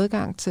får en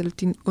adgang til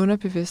din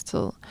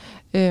underbevidsthed,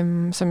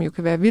 som jo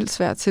kan være vildt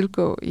svært at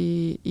tilgå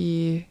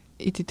i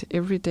i dit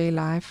everyday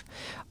life.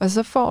 Og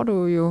så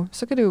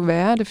så kan det jo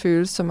være, at det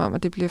føles som om,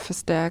 at det bliver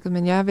forstærket,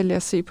 men jeg vælger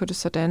at se på det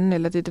sådan,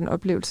 eller det er den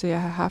oplevelse,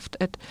 jeg har haft,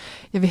 at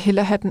jeg vil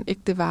hellere have den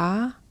ægte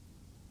vare,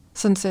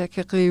 sådan så jeg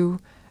kan rive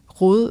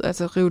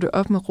det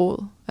op med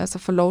rod, altså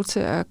få lov til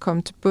at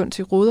komme til bund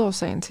til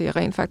rodårsagen til, at jeg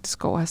rent faktisk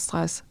går og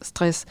har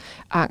stress,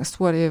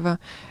 angst, whatever.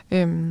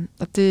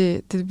 Og det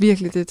er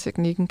virkelig det,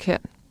 teknikken kan.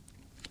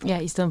 Ja,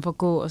 i stedet for at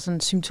gå og sådan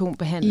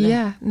symptombehandle.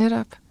 Ja,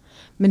 netop.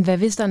 Men hvad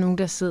hvis der er nogen,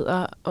 der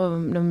sidder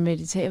og når man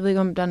mediterer? Jeg ved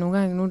ikke, om der er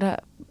nogen,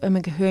 at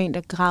man kan høre en,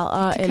 der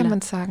græder. Det kan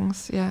man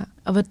sagtens, ja.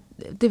 Og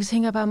det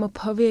tænker jeg bare må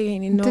påvirke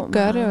en enormt. Det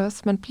gør det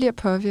også. Man bliver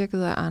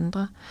påvirket af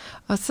andre.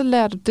 Og så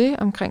lærer du det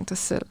omkring dig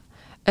selv,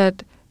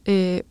 at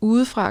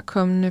udefra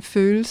kommende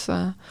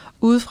følelser,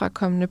 udefra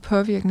kommende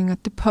påvirkninger,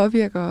 det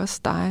påvirker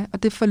også dig,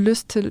 og det får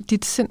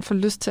dit sind får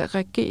lyst til at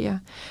reagere.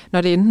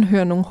 Når det enten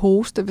hører nogen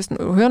hoste, hvis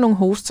du hører nogen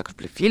hoste, så kan du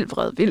blive vildt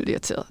vred, vildt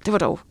irriteret. Det var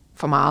dog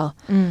for meget.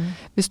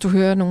 Hvis du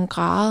hører nogen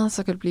græde,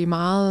 så kan det blive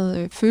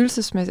meget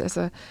følelsesmæssigt,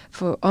 altså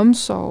få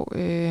omsorg,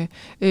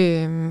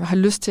 har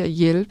lyst til at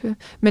hjælpe,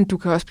 men du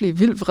kan også blive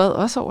vildt vred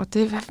også over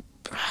det.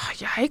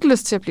 Jeg har ikke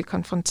lyst til at blive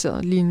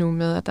konfronteret lige nu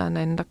med, at der er en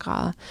anden, der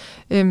græder.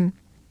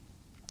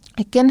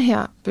 Igen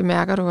her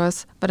bemærker du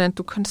også, hvordan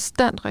du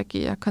konstant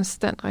reagerer,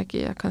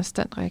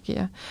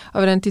 og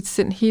hvordan dit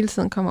sind hele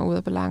tiden kommer ud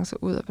af balance.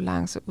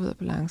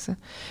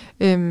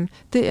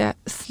 Det er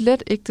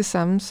slet ikke det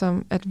samme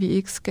som, at vi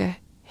ikke skal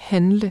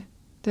handle.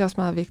 Det er også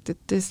meget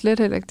vigtigt. Det er slet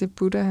heller ikke det,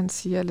 Buddha han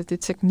siger, eller det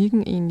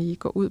teknikken egentlig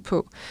går ud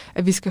på,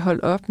 at vi skal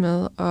holde op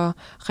med at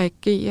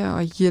reagere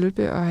og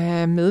hjælpe og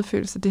have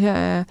medfølelse. Det her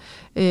er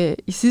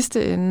i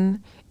sidste ende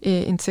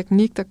en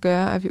teknik, der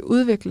gør, at vi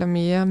udvikler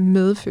mere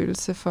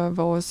medfølelse for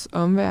vores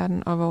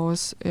omverden og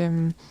vores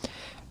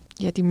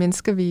de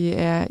mennesker, vi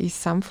er i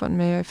samfund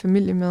med og i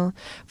familie med.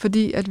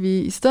 Fordi at vi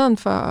i stedet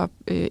for at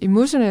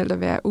emotionelt at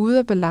være ude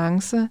af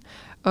balance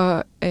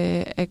og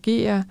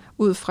agere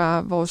ud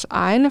fra vores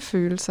egne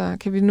følelser,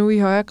 kan vi nu i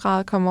højere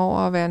grad komme over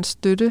og være en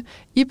støtte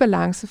i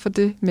balance for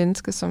det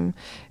menneske, som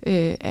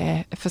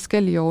af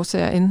forskellige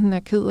årsager enten er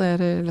ked af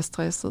det eller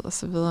stresset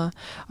osv.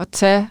 Og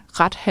tage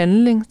ret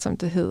handling, som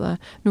det hedder.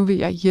 Nu vil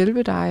jeg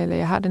hjælpe dig, eller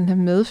jeg har den her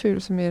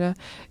medfølelse med dig,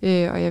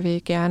 og jeg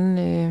vil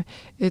gerne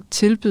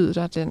tilbyde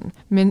dig den,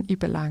 men i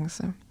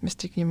balance, hvis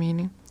det giver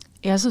mening.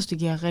 Jeg synes, det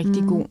giver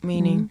rigtig god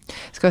mening. Jeg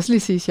skal også lige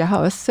sige, at jeg har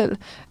også selv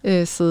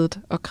siddet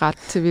og grædt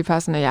til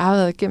Vipassana. Jeg har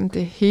været igennem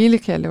det hele,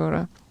 kan jeg love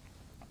dig.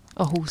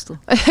 Og hostet.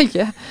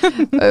 Ja,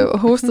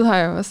 hostet har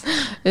jeg også.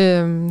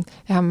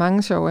 Jeg har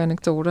mange sjove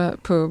anekdoter.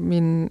 På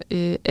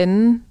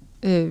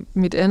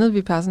mit andet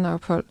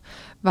Vipassana-ophold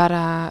var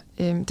der...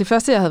 det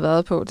første, jeg havde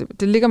været på,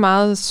 det ligger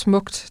meget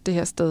smukt, det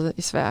her sted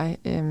i Sverige.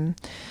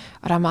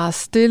 Og der er meget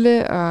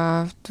stille,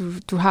 og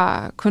du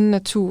har kun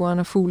naturen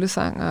og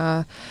fuglesang,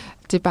 og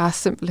det er bare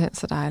simpelthen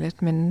så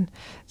dejligt. Men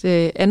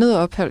det andet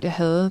ophold, jeg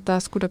havde, der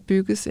skulle der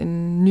bygges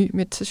en ny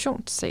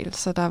meditationssal,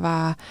 så der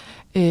var,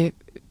 ikke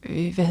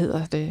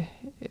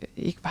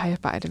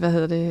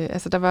vejarbejde,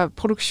 altså der var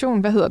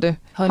produktion,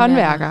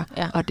 håndværker,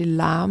 ja. Og det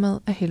larmede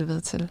af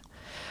helvede til.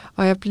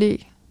 Og jeg blev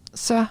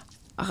så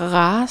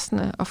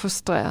rasende og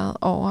frustreret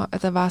over,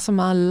 at der var så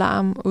meget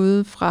larm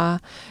ude fra,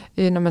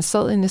 når man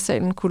sad inde i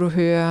salen, kunne du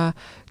høre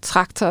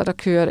traktorer, der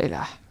kørte,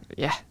 eller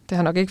ja, det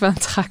har nok ikke været en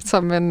traktor,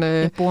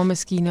 men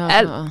boremaskiner og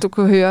alt, du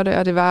kunne høre det,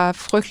 og det var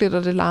frygteligt,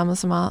 og det larmede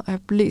så meget, og jeg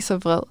blev så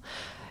vred.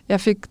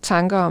 Jeg fik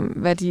tanker om,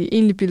 hvad de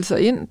egentlig bildte sig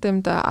ind,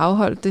 dem der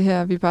afholdt det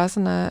her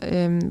Vipassana.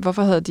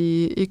 Hvorfor havde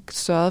de ikke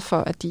sørget for,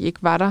 at de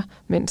ikke var der,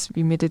 mens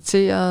vi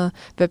mediterede?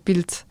 Hvad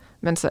bildte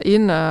man sig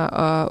ind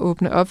og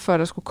åbne op for, at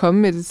der skulle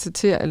komme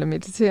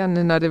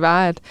mediterende, når det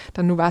var, at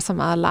der nu var så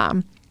meget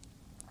larm.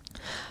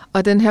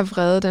 Og den her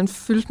vrede, den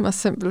fyldte mig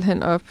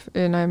simpelthen op,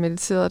 når jeg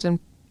mediterede. Den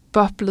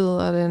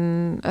boblede, og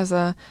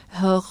jeg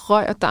havde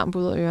røg og damp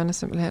ud af ørerne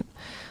simpelthen.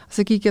 Og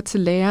så gik jeg til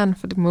læreren,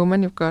 for det må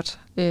man jo godt.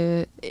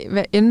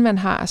 Hvad end man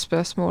har af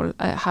spørgsmål,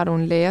 har du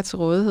en lærer til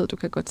rådighed, du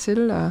kan gå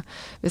til, og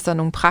hvis der er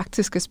nogle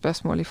praktiske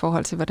spørgsmål i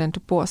forhold til, hvordan du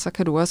bor, så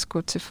kan du også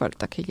gå til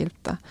folk, der kan hjælpe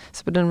dig.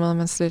 Så på den måde er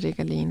man slet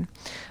ikke alene.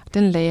 Og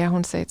den lærer,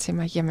 hun sagde til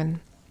mig, jamen,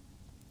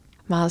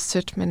 meget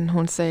sødt, men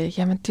hun sagde,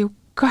 jamen, det er jo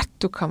godt,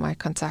 du kommer i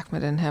kontakt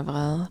med den her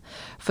vrede,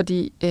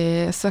 fordi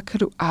så kan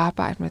du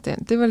arbejde med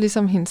den. Det var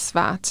ligesom hendes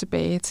svar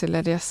tilbage til,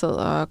 at jeg sad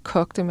og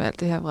kogte med alt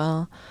det her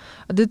vrede.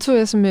 Og det tog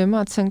jeg så med mig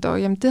og tænkte,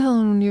 jamen det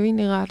havde hun jo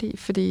egentlig ret i,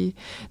 fordi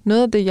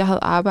noget af det, jeg havde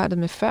arbejdet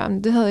med før,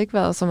 det havde ikke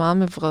været så meget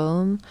med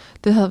vreden.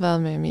 Det havde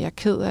været med mere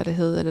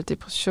kedsomhed, eller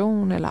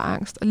depression, eller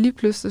angst. Og lige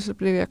pludselig så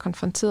blev jeg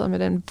konfronteret med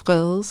den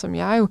vrede, som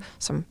jeg jo,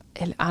 som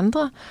alle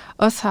andre,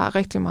 også har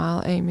rigtig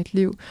meget af i mit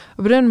liv.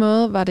 Og på den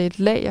måde var det et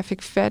lag, jeg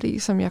fik fat i,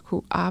 som jeg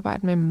kunne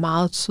arbejde med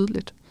meget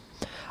tydeligt.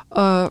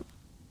 Og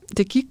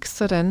det gik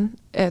sådan,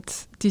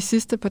 at de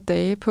sidste par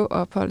dage på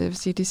opholdet, det vil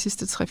sige de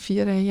sidste 3-4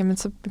 dage, jamen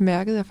så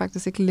bemærkede jeg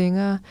faktisk ikke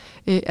længere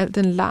al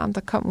den larm,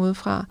 der kom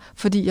udefra,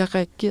 fordi jeg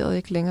reagerede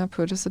ikke længere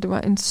på det. Så det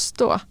var en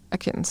stor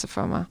erkendelse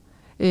for mig,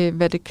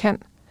 hvad det kan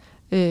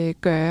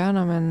gøre,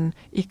 når man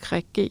ikke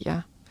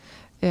reagerer.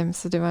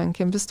 Så det var en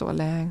kæmpe stor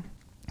læring.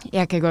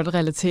 Jeg kan godt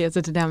relatere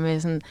til det der med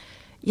sådan,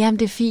 jamen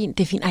det er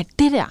fint, nej,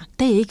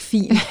 det er ikke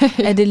fint.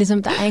 At det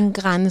ligesom, der er en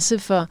grænse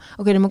for,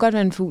 okay, det må godt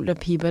være en fugl, der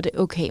piper, det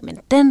okay, men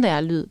den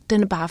der lyd,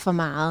 den er bare for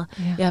meget.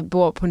 Ja. Jeg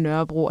bor på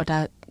Nørrebro, og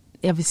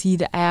jeg vil sige,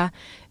 der er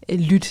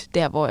lyt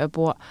der, hvor jeg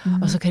bor.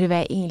 Og så kan det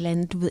være en eller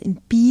anden, du ved, en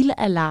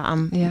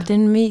bilalarm. Ja.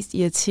 Den mest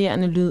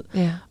irriterende lyd.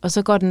 Ja. Og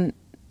så går den,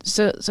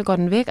 så går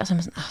den væk, og så er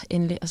man sådan,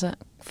 endelig. Og så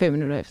 5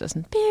 minutter efter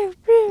sådan,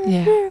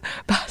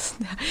 bare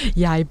sådan her,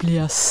 jeg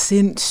bliver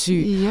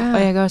sindssyg. Ja.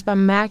 Og jeg kan også bare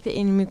mærke det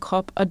inde i min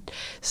krop. Og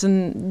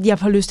sådan, jeg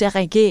får lyst til at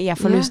reagere, jeg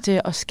får lyst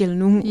til at skælde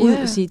nogen ud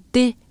og sige,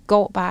 det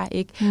går bare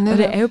ikke. Netop. Og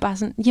det er jo bare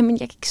sådan, jamen jeg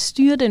kan ikke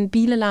styre den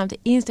bilalarm. Det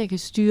eneste, jeg kan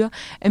styre,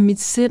 er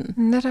mit sind.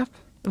 Netop.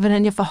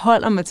 Hvordan jeg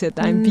forholder mig til, at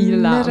der er en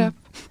bilalarm. Netop.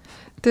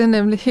 Det er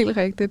nemlig helt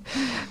rigtigt.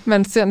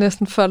 Man ser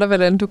næsten for dig,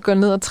 hvordan du går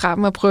ned ad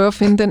trappen og prøver at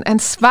finde den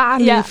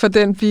ansvarlige for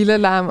den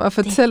bilalarm, og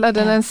fortæller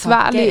den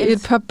ansvarlige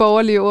et par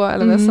borgerlige ord,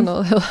 eller hvad sådan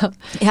noget hedder.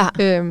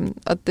 Ja.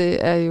 Og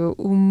det er jo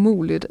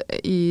umuligt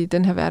i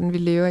den her verden, vi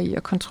lever i,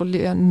 at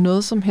kontrollere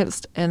noget som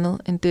helst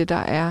andet, end det, der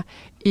er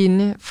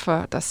inde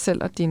for dig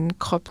selv og din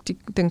krop,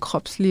 den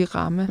kropslige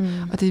ramme.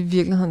 Og det er i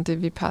virkeligheden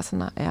det,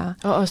 Vipassana er.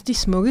 Og også de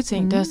smukke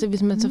ting. Det er også det,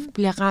 hvis man så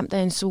bliver ramt af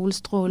en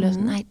solstråle, og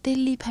sådan, nej, det er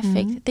lige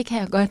perfekt. Det kan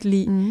jeg godt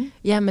lide.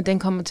 Ja, men den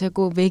kommer til at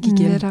gå væk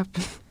igen. Netop.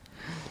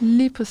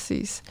 Lige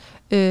præcis.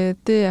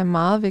 Det er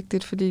meget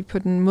vigtigt, fordi på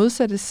den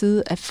modsatte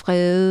side af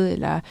vrede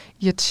eller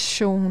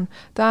irritation,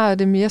 der er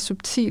det mere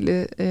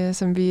subtile,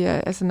 som vi er,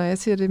 altså når jeg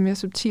siger det er mere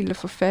subtile at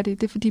få fat i,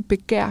 det er fordi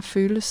begær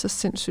føles så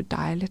sindssygt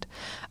dejligt.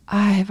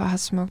 Ej, hvor er det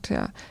smukt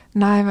her.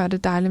 Nej, hvor er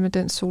det dejligt med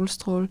den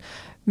solstråle.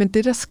 Men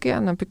det, der sker,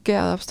 når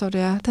begæret opstår,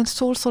 det er, den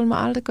solstråle må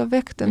aldrig gå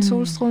væk. Den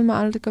solstråle må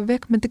aldrig gå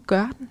væk, men det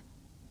gør den.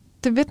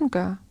 Det vil den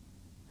gøre.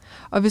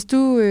 Og hvis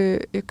du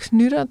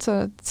knytter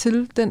dig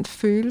til den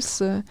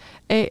følelse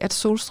af, at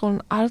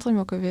solstrålen aldrig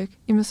må gå væk,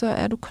 jamen så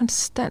er du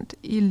konstant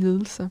i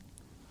lidelse.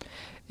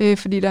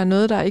 Fordi der er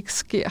noget, der ikke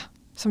sker,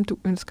 som du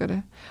ønsker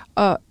det.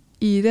 Og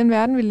i den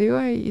verden, vi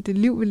lever i det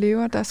liv, vi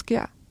lever, der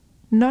sker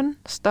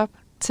non-stop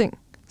ting,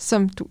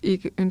 som du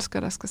ikke ønsker,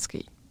 der skal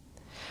ske.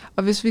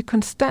 Og hvis vi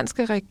konstant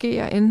skal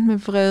reagere enten med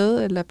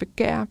vrede eller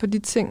begær på de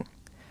ting,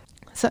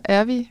 så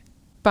er vi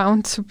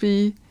bound to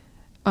be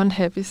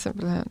unhappy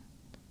simpelthen.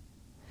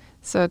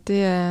 Så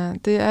det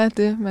er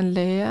det, man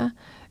lærer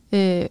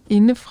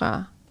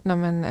indefra, når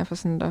man er på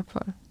sådan et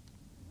ophold.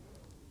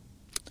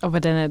 Og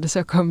hvordan er det så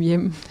at komme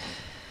hjem?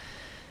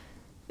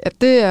 Ja,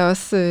 det er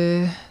også,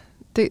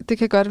 det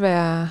kan godt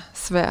være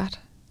svært.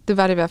 Det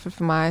var det i hvert fald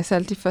for mig,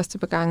 særligt de første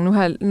par gange.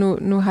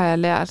 Nu har jeg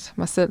lært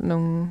mig selv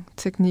nogle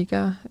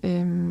teknikker,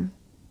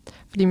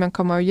 fordi man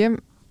kommer jo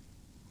hjem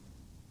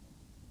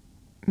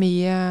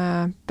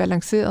mere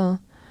balanceret,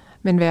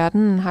 men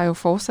verden har jo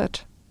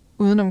fortsat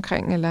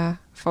udenomkring, eller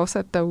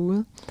fortsat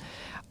derude.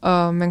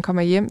 Og man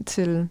kommer hjem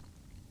til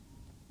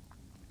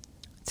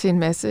en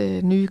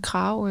masse nye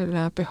krav,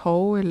 eller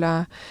behov,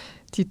 eller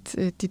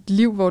dit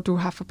liv, hvor du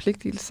har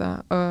forpligtelser.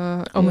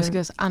 Og måske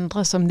også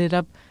andre, som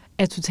netop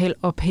er totalt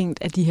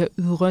ophængt af de her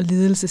ydre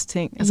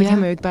lidelsesting. Og så kan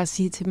man jo ikke bare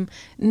sige til dem,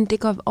 det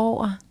går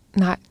over.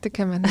 Nej, det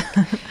kan man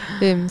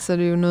ikke. Så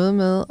det er jo noget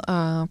med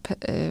at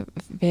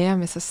være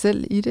med sig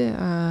selv i det,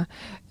 og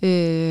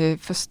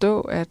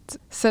forstå, at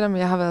selvom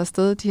jeg har været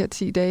afsted de her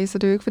 10 dage, så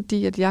det er jo ikke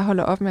fordi, at jeg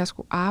holder op med at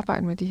skulle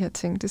arbejde med de her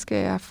ting. Det skal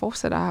jeg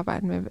fortsætte at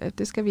arbejde med.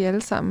 Det skal vi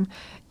alle sammen.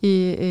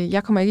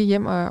 Jeg kommer ikke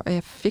hjem og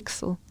er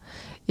fikset.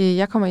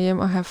 Jeg kommer hjem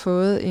og har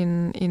fået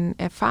en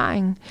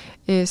erfaring,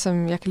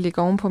 som jeg kan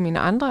lægge oven på mine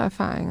andre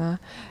erfaringer.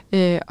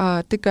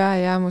 Og det gør,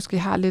 at jeg måske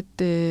har lidt,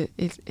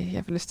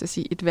 jeg vil lyst til at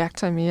sige, et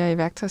værktøj mere i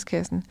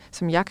værktøjskassen,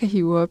 som jeg kan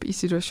hive op i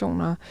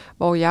situationer,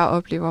 hvor jeg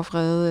oplever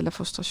vrede eller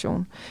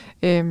frustration.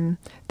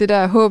 Det der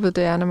er håbet,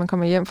 det er, når man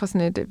kommer hjem fra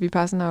sådan et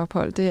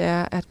Vipassana-ophold, det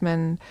er, at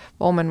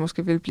hvor man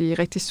måske vil blive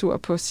rigtig sur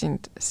på sin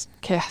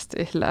kæreste,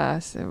 eller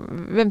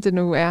hvem det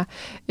nu er,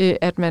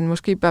 at man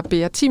måske bare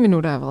beder 10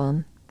 minutter af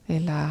vreden.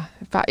 Eller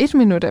bare 1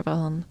 minut af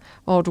vreden,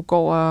 hvor du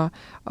går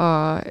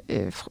og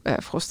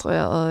er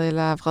frustreret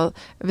eller er vred.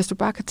 Hvis du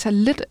bare kan tage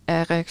lidt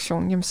af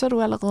reaktionen, jamen, så er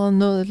du allerede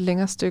nået et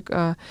længere stykke,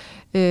 og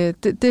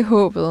det er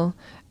håbet.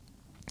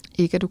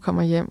 Ikke at du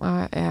kommer hjem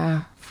og er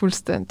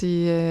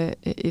fuldstændig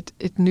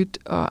et nyt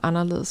og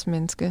anderledes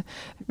menneske.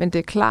 Men det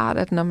er klart,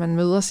 at når man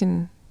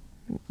møder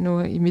nu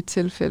i mit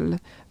tilfælde,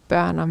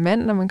 børn og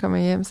mand, når man kommer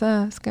hjem,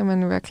 så skal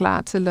man jo være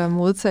klar til at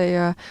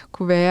modtage og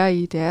kunne være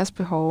i deres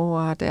behov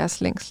og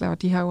deres længsler,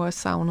 og de har jo også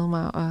savnet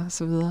mig og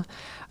så videre.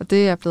 Og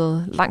det er jeg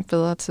blevet langt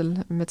bedre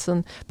til med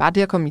tiden. Bare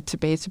det at komme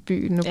tilbage til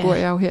byen, nu bor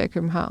jeg jo her i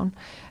København,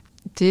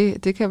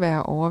 det kan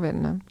være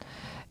overvældende.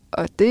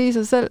 Og det i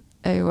sig selv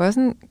er jo også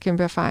en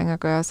kæmpe erfaring at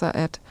gøre sig,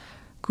 at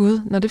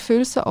Gud, når det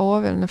føles så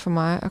overvældende for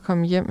mig at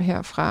komme hjem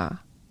herfra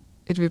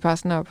et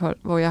Vipassana-ophold,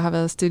 hvor jeg har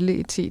været stille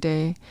i 10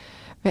 dage,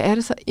 hvad er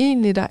det så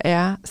egentlig,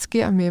 der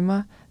sker med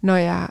mig, når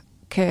jeg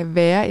kan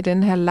være i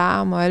den her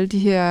larm og alle de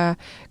her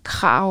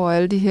krav og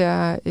alle de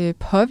her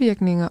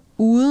påvirkninger,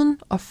 uden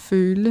at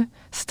føle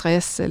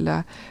stress,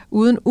 eller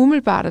uden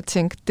umiddelbart at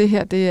tænke, det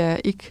her, det er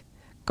ikke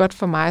godt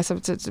for mig.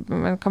 Så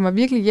man kommer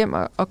virkelig hjem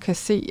og kan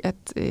se,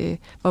 at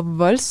hvor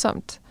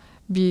voldsomt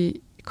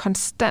vi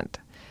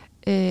konstant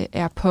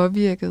er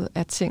påvirket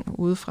af ting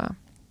udefra.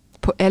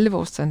 På alle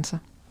vores sanser.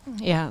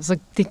 Ja, så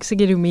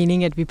giver det jo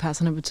mening, at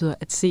vipassana betyder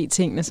at se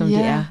tingene, som det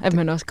er. At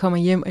man også kommer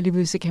hjem, og lige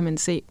pludselig kan man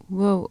se,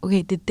 wow,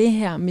 okay, det er det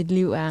her, mit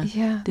liv er.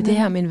 Det er det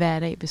her, min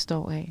hverdag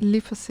består af.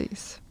 Lige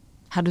præcis.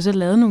 Har du så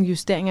lavet nogle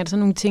justeringer? Er der så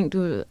nogle ting,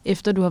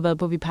 efter du har været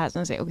på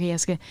vipassana, sagde, okay, jeg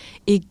skal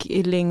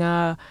ikke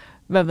længere,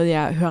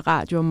 høre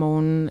radio om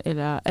morgenen,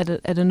 eller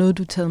er der noget,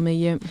 du har taget med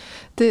hjem?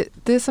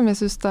 Det som jeg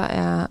synes, der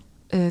er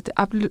det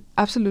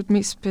absolut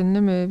mest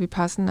spændende med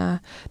vipassana,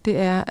 det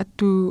er, at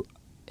du...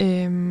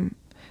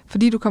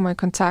 fordi du kommer i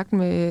kontakt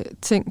med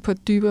ting på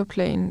et dybere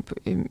plan, på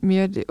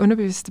mere det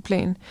underbevidste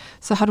plan,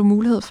 så har du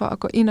mulighed for at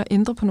gå ind og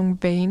ændre på nogle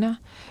vaner,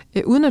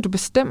 uden at du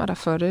bestemmer dig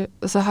for det.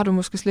 Og så har du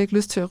måske slet ikke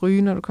lyst til at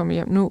ryge, når du kommer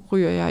hjem. Nu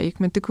ryger jeg ikke,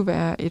 men det kunne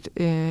være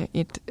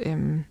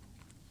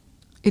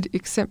et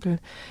eksempel.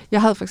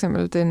 Jeg havde for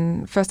eksempel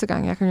den første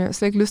gang, jeg kom hjem,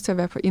 slet ikke lyst til at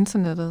være på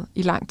internettet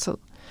i lang tid.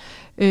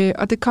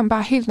 Og det kom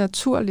bare helt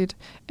naturligt,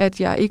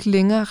 at jeg ikke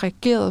længere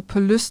reagerede på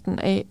lysten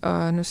af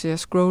at, nu siger jeg,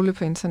 scrolle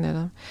på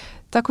internettet.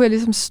 Der kunne jeg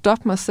ligesom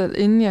stoppe mig selv,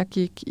 inden jeg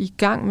gik i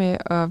gang med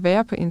at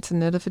være på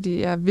internettet,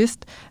 fordi jeg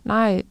vidste,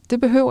 nej,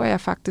 det behøver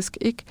jeg faktisk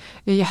ikke.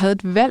 Jeg havde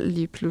et valg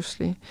lige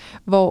pludselig,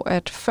 hvor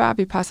at før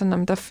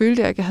vipassana, der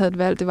følte jeg ikke, at jeg havde et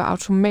valg. Det var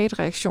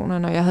automatreaktioner,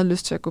 når jeg havde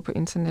lyst til at gå på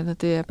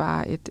internettet. Det er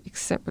bare et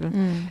eksempel,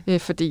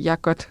 fordi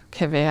jeg godt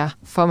kan være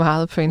for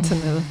meget på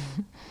internettet.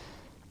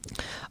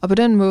 Og på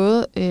den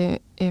måde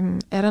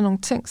er der nogle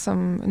ting, som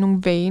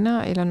nogle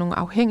vaner eller nogle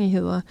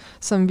afhængigheder,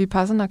 som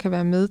vipassana kan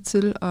være med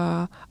til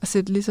at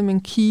sætte ligesom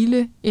en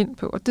kile ind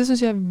på. Og det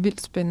synes jeg er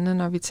vildt spændende,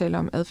 når vi taler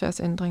om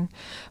adfærdsændring.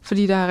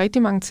 Fordi der er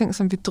rigtig mange ting,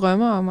 som vi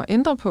drømmer om at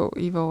ændre på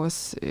i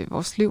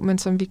vores liv, men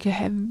som vi kan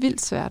have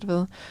vildt svært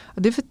ved.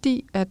 Og det er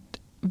fordi, at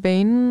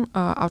vanen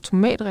og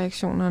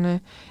automatreaktionerne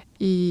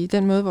i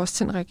den måde, vores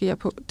sind reagerer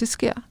på, det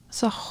sker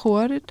så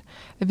hurtigt,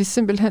 at vi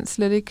simpelthen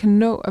slet ikke kan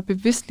nå at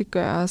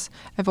bevidstliggøre os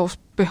af vores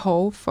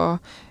behov for,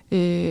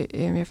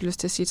 jeg får lyst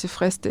til at sige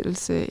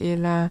tilfredsstillelse,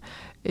 eller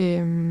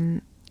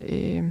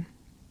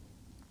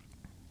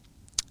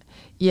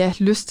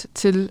lyst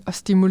til at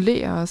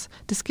stimulere os.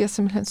 Det sker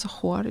simpelthen så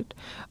hurtigt.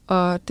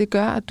 Og det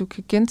gør, at du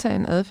kan gentage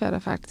en adfærd, der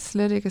faktisk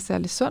slet ikke er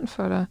særlig sund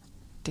for dig.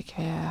 Det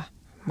kan være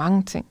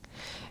mange ting.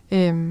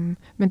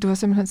 Men du har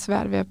simpelthen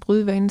svært ved at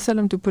bryde vanen,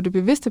 selvom du på det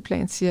bevidste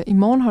plan siger, i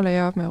morgen holder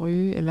jeg op med at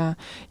ryge, eller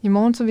i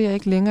morgen så vil jeg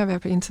ikke længere være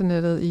på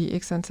internettet i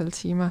x antal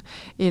timer,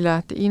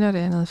 eller det ene og det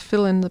andet,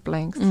 fill in the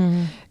blanks.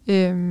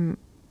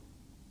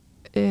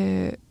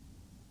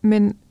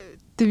 Men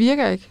det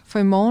virker ikke, for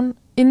i morgen,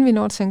 inden vi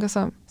når at tænke os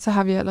om, så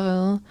har vi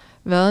allerede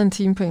været en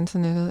time på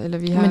internettet, eller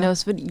vi har... Men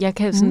også fordi, jeg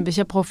kan sådan, hvis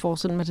jeg prøver at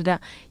forestille mig det der,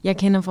 jeg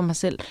kender fra mig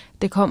selv,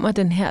 det kommer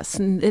den her,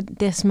 sådan,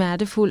 det er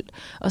smertefuldt,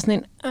 og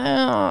sådan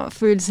en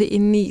følelse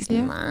indeni,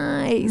 sådan,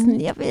 nej,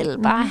 sådan, jeg vil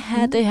bare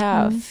have det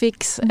her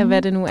fix af,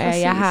 hvad det nu er,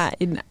 jeg har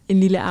en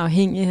lille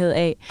afhængighed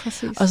af.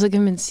 Præcis. Og så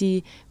kan man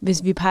sige,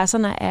 hvis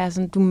vipassana er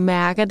sådan, du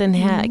mærker den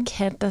her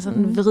kat, der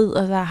sådan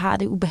vrider sig, har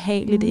det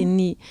ubehageligt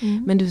indeni,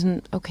 men du er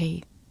sådan, okay,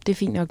 det er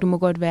fint nok, du må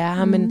godt være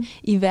her, men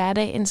i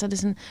hverdagen, så er det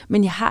sådan,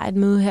 men jeg har et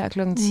møde her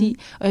klokken 10,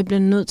 og jeg bliver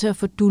nødt til at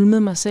få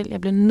dulmet mig selv,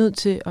 jeg bliver nødt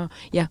til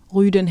at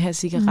ryge den her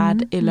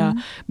cigaret, eller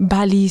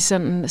bare lige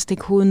sådan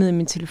stikke hovedet ned i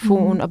min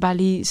telefon, og bare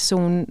lige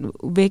zone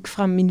væk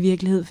fra min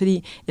virkelighed,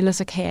 fordi ellers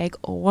så kan jeg ikke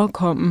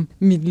overkomme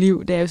mit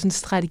liv. Det er jo sådan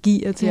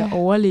strategier til at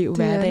overleve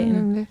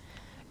hverdagen.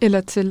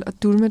 Eller til at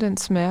dulme den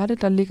smerte,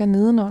 der ligger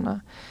nedenunder.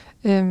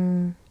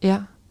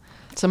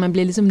 Så man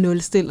bliver ligesom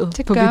nulstillet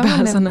det på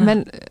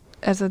vipassana.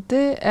 Altså,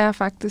 det er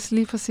faktisk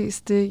lige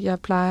præcis det, jeg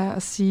plejer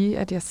at sige,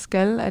 at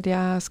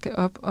jeg skal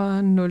op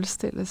og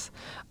nulstilles.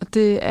 Og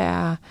det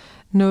er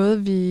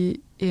noget, vi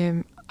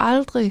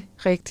aldrig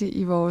rigtigt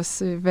i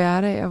vores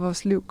hverdag og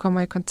vores liv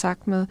kommer i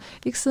kontakt med.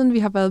 Ikke siden vi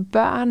har været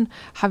børn,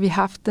 har vi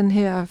haft den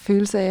her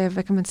følelse af,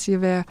 hvad kan man sige,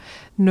 at være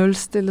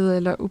nulstillet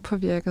eller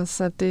upåvirket.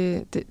 Så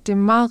det er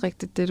meget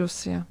rigtigt, det du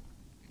siger.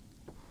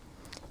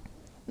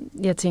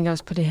 Jeg tænker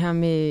også på det her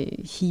med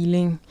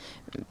healing.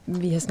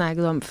 Vi har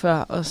snakket om før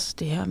også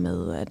det her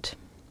med, at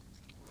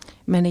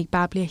man ikke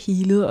bare bliver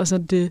healet, og så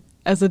det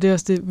er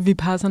også det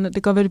vipassana. Det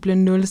kan godt være, det bliver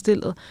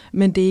nulstillet,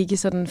 men det er ikke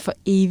sådan for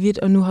evigt,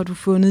 og nu har du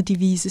fundet de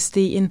vise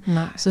sten.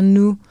 Nej. Så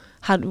nu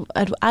er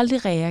du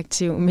aldrig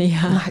reaktiv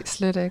mere. Nej,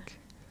 slet ikke.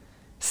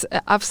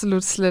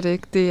 Absolut slet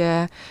ikke.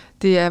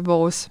 Det er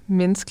vores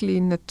menneskelige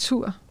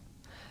natur,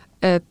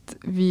 at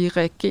vi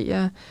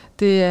reagerer.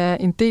 Det er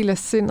en del af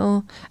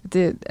sindet.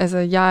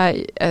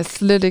 Jeg er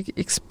slet ikke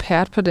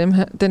ekspert på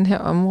den her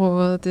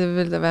område. Det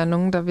vil der være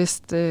nogen, der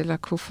vidste eller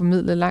kunne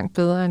formidle langt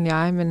bedre end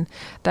jeg, men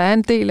der er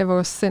en del af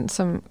vores sind,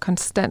 som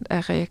konstant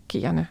er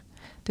reagerende.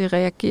 Det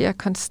reagerer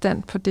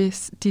konstant på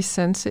de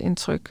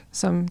sanseindtryk,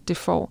 som det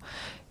får.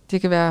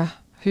 Det kan være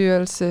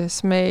hørelse,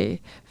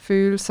 smag,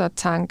 følelser,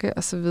 tanke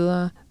osv.,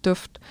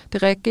 duft.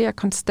 Det reagerer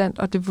konstant,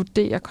 og det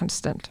vurderer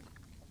konstant.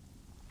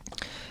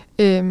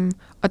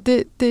 Og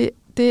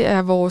det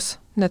er vores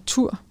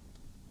natur.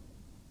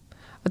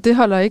 Og det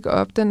holder ikke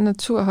op. Den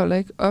natur holder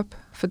ikke op,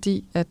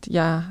 fordi at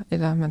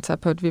man tager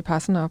på et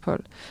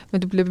vipassana-ophold.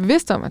 Men du bliver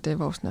bevidst om, at det er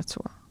vores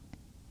natur.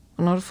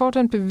 Og når du får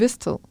den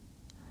bevidsthed,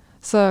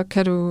 så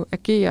kan du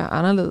agere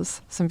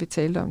anderledes, som vi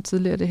talte om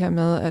tidligere, det her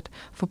med at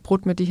få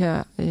brudt med de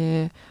her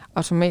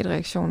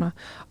automatreaktioner.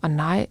 Og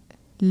nej,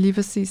 lige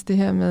præcis det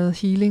her med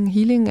healing.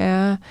 Healing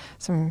er,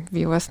 som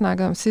vi jo også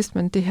snakkede om sidst,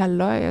 men det her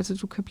løg, altså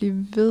du kan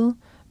blive ved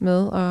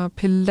med at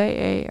pille lag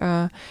af,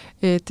 og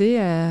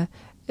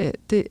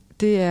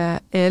det er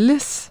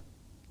alles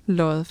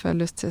lod, for jeg har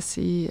lyst til at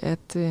sige,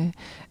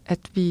 at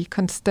vi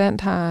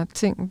konstant har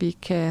ting, vi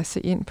kan se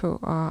ind på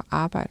og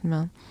arbejde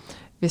med,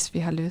 hvis vi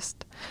har lyst.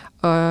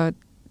 Og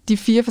de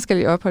 4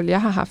 forskellige ophold,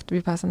 jeg har haft,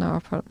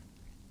 Vipassana-ophold,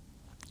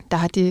 der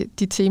har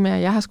de temaer,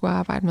 jeg har skulle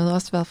arbejde med,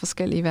 også været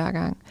forskellige hver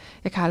gang.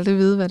 Jeg kan aldrig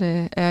vide, hvad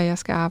det er, jeg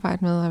skal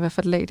arbejde med, og hvad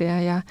for et lag det er,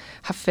 jeg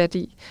har fat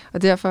i.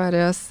 Og derfor er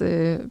det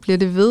også, bliver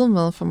det ved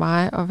med for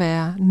mig at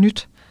være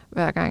nyt,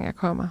 hver gang jeg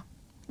kommer.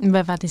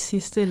 Hvad var det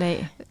sidste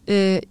lag?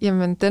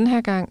 Jamen, den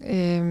her gang,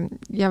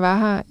 jeg var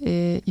her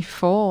i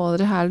foråret,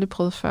 det har jeg aldrig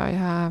prøvet før. Jeg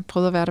har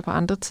prøvet at være der på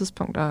andre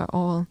tidspunkter af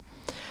året.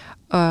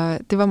 Og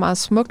det var meget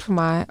smukt for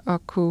mig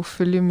at kunne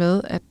følge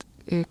med, at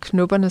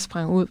knopperne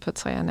sprang ud på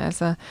træerne.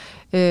 Altså,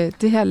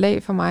 det her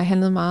lag for mig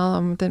handlede meget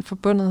om den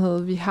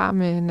forbundethed, vi har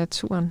med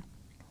naturen.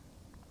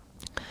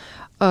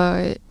 Og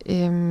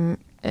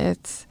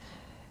at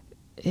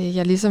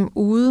jeg ligesom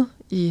ude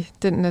i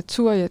den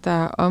natur,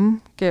 der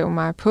omgav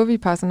mig på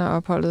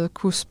Vipassana-opholdet,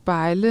 kunne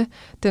spejle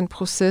den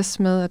proces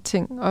med, at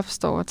ting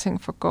opstår, og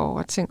ting forgår,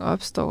 og ting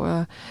opstår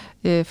og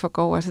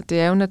forgår. Altså, det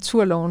er jo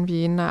naturloven, vi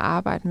er inde og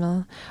arbejde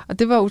med. Og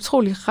det var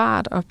utrolig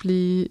rart at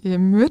blive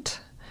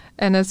mødt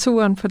af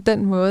naturen på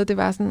den måde. Det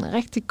var sådan en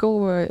rigtig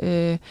god,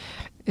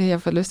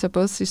 jeg får lyst til at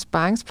både sige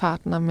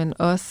sparringspartner, men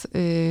også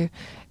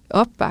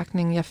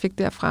opbakning, jeg fik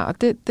derfra.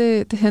 Og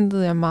det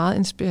hentede jeg meget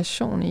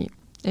inspiration i.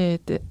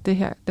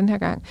 Den her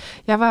gang.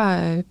 Jeg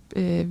var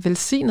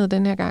velsignet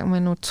den her gang med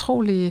en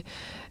utrolig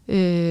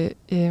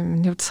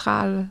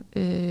neutral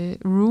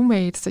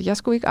roommate, så jeg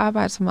skulle ikke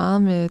arbejde så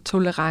meget med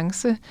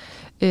tolerance.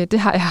 Det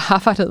har jeg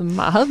arbejdet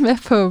meget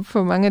med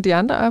på mange af de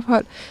andre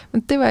ophold,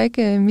 men det var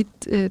ikke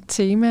mit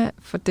tema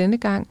for denne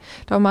gang.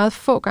 Der var meget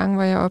få gange,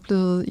 hvor jeg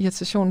oplevede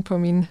irritation på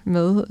mine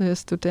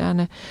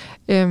medstuderende.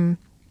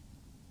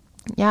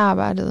 Jeg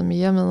arbejdede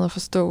mere med at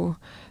forstå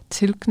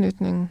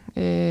tilknytning,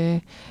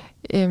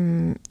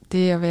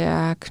 det at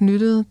være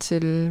knyttet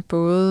til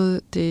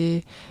både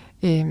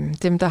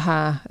dem, der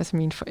har, altså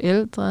mine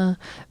forældre,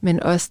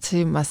 men også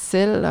til mig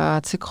selv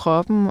og til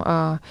kroppen.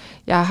 Og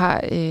jeg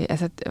har,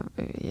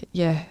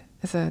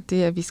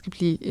 det, at vi skal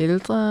blive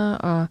ældre,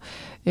 og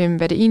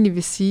hvad det egentlig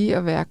vil sige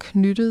at være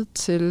knyttet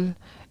til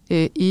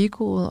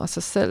egoet og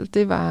sig selv,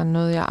 det var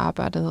noget, jeg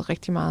arbejdede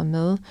rigtig meget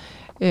med.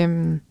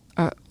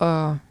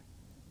 Og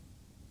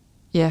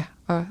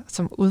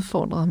som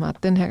udfordrede mig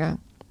den her gang.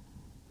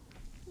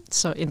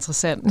 Så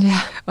interessant. Ja.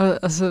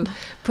 Og så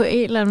på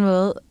en eller anden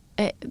måde,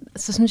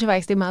 så synes jeg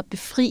faktisk, det er meget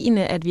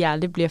befriende, at vi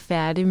aldrig bliver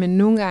færdige. Men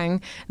nogle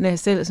gange, når jeg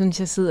selv synes,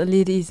 jeg sidder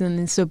lidt i sådan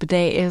en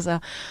suppedag, altså,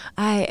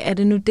 er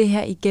det nu det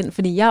her igen?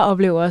 Fordi jeg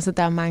oplever også, at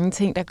der er mange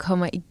ting, der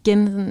kommer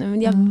igen.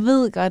 Men jeg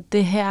ved godt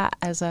det her,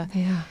 altså...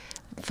 Ja.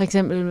 For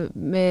eksempel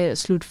med at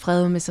slutte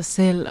fred med sig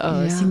selv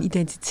og sin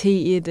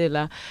identitet,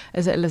 eller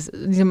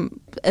ligesom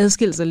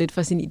adskille sig lidt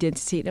fra sin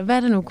identitet, og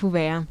hvad det nu kunne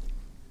være.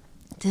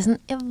 Det er sådan,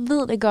 jeg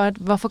ved det godt,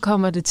 hvorfor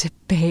kommer det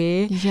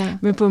tilbage? Ja.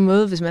 Men på en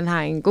måde, hvis man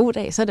har en god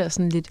dag, så er det også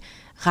sådan lidt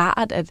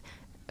rart, at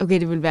okay,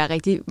 det ville være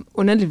rigtig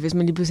underligt, hvis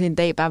man lige pludselig en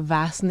dag bare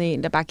var sådan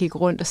en, der bare gik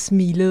rundt og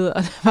smilede,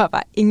 og der var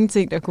bare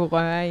ingenting, der kunne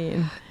røre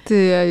en.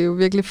 Det er jo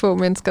virkelig få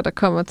mennesker, der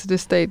kommer til det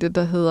stadie,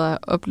 der hedder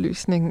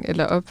opløsning,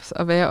 eller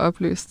at være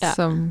opløst,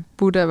 som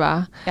Buddha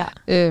var. Ja.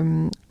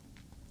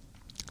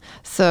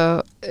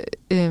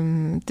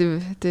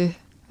 Det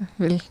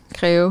vil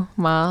kræve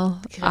meget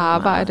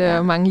arbejde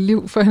og mange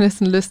liv, får jeg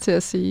næsten lyst til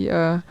at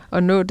sige,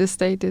 og nå det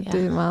stadie, det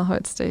er et meget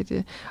højt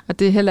stadie. Og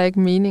det er heller ikke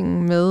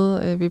meningen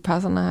med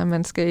Vipassana, at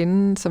man skal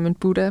inde som en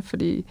Buddha,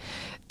 fordi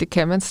det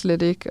kan man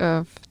slet ikke,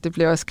 og det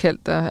bliver også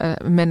kaldt,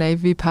 at man er i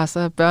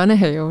Vipassana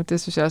børnehave.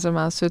 Det synes jeg også er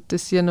meget sødt. Det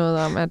siger noget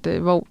om, at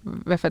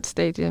hvad for et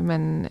stadie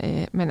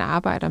man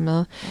arbejder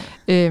med.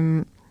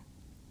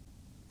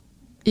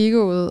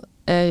 Egoet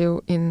er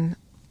jo en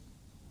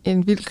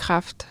vild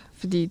kraft,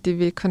 fordi det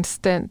vil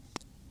konstant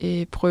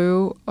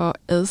prøve at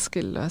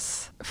adskille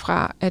os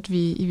fra, at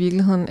vi i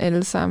virkeligheden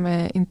alle sammen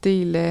er en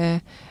del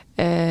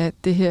af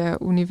det her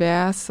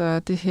univers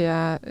og den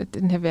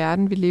her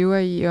verden, vi lever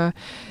i. Og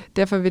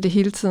derfor vil det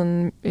hele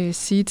tiden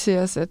sige til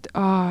os, at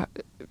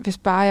hvis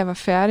bare jeg var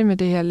færdig med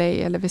det her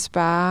lag, eller hvis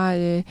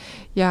bare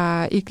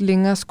jeg ikke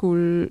længere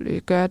skulle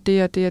gøre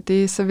det og det og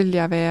det, så ville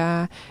jeg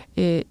være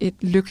et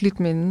lykkeligt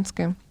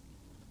menneske.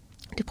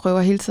 Det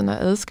prøver hele tiden at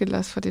adskille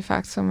os fra det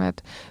faktum,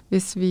 at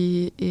hvis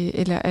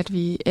at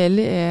vi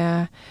alle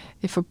er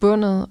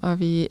forbundet, og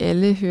vi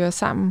alle hører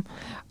sammen,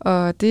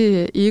 og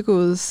det er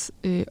egoets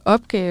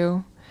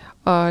opgave,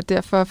 og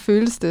derfor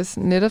føles det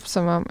netop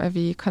som om, at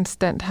vi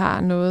konstant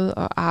har noget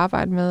at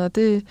arbejde med, og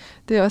det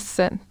er også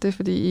sandt. Det er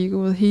fordi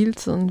egoet hele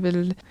tiden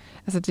vil,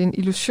 altså det er en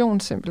illusion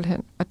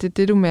simpelthen, og det er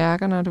det, du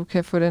mærker, når du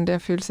kan få den der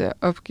følelse af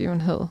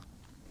opgivenhed,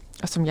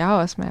 og som jeg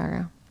også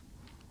mærker.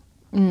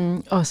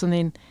 Og sådan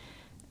en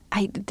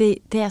det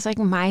er altså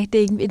ikke mig. Det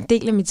er ikke en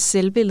del af mit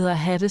selvbillede at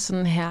have det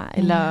sådan her,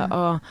 eller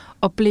at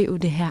opleve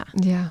det her.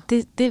 Ja.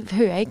 Det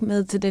hører ikke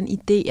med til den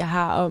idé, jeg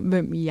har om,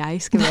 hvem jeg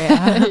skal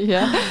være.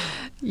 Ja.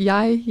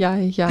 Jeg.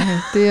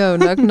 Det er jo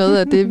nok noget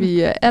af det, vi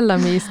er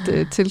allermest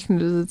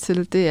tilknyttet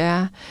til. Det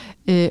er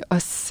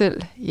os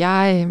selv.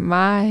 Jeg,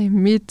 mig,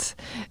 mit,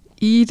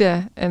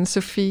 Ida,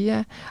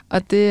 Anne-Sophia.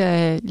 Og det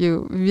er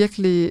jo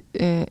virkelig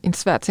en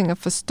svær ting at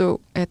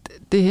forstå, at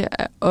det her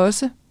er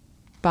også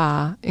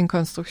bare en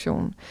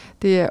konstruktion.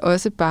 Det er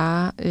også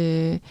bare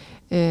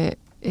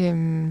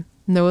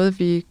noget,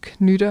 vi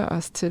knytter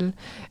os til.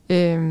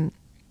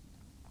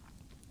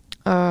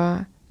 Og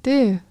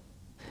det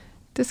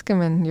skal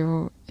man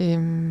jo,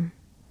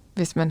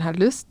 hvis man har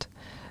lyst,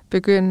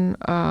 begynde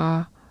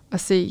at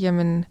se,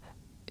 jamen,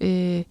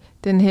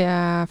 den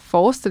her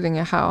forestilling,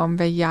 jeg har om,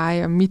 hvad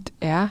jeg og mit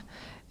er,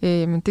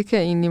 men det kan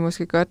egentlig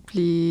måske godt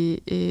blive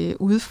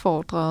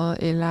udfordret,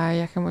 eller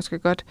jeg kan måske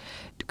godt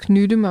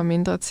knytte mig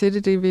mindre til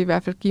det. Det vil i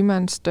hvert fald give mig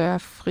en større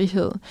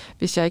frihed,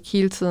 hvis jeg ikke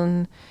hele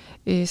tiden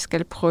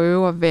skal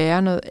prøve at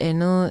være noget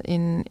andet,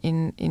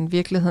 end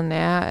virkeligheden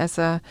er.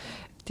 Altså,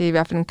 det er i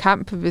hvert fald en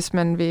kamp, hvis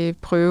man vil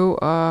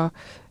prøve at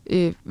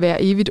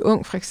være evigt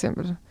ung, for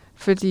eksempel.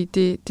 Fordi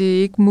det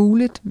er ikke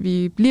muligt.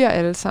 Vi bliver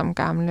alle sammen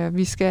gamle, og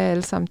vi skal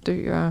alle sammen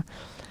dø. Og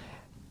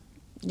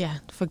ja,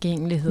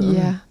 forgængeligheden.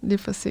 Ja, lige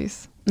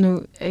præcis.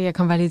 Nu, jeg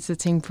kom bare lige til at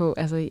tænke på,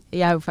 altså,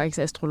 jeg er jo faktisk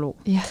astrolog.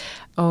 Ja.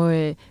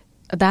 Og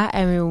der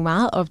er man jo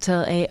meget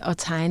optaget af at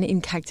tegne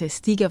en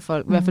karakteristik af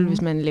folk, i hvert fald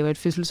hvis man laver et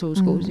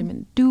fødselshoroskop.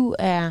 Men du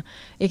er,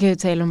 jeg kan jo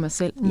tale om mig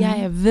selv, jeg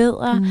er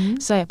vædder,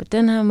 så er jeg på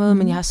den her måde,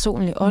 men jeg har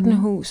solen i 8.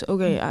 hus,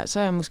 okay, så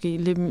er jeg måske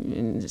lidt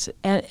en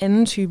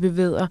anden type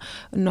vædder.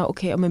 Nå,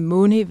 okay, og med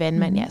måne i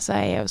vandmand, ja, så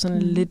er jeg jo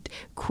sådan lidt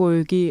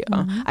quirky,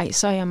 og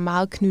så er jeg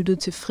meget knyttet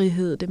til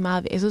frihed, det er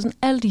meget, altså sådan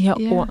alle de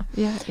her ord.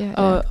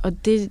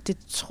 Og det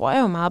tror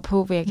jeg jo meget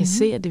på, hvor jeg kan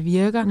se, at det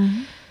virker.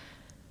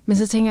 Men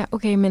så tænker jeg,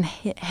 okay, men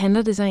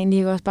handler det så egentlig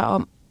ikke også bare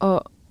om at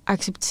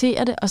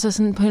acceptere det, og så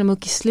sådan på en eller anden måde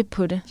give slip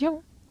på det?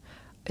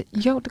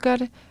 Jo, det gør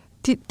det.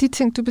 De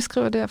ting, du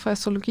beskriver der fra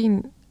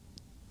astrologien,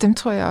 dem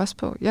tror jeg også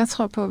på. Jeg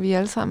tror på, at vi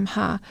alle sammen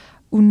har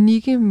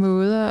unikke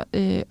måder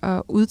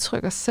at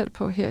udtrykke os selv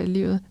på her i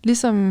livet.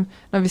 Ligesom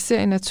når vi ser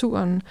i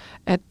naturen,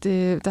 at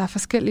der er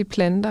forskellige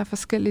planter,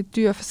 forskellige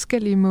dyr,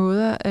 forskellige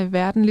måder, at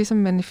verden ligesom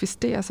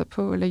manifesterer sig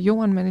på, eller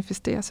jorden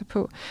manifesterer sig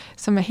på,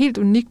 som er helt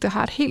unikt og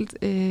har et helt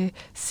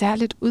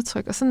særligt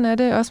udtryk. Og sådan er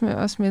det også med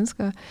os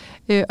mennesker.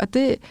 Og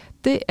det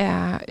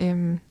er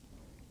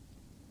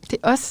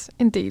også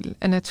en del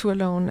af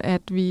naturloven,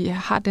 at vi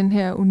har den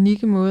her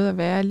unikke måde at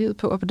være i livet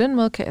på. Og på den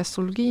måde kan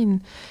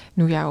astrologien,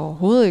 nu er jeg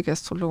overhovedet ikke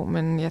astrolog,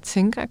 men jeg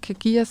tænker, kan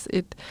give os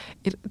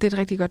det er et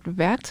rigtig godt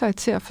værktøj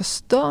til at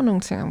forstå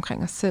nogle ting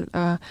omkring os selv,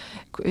 og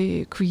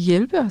kunne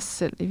hjælpe os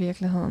selv i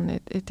virkeligheden.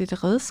 Det er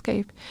et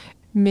redskab.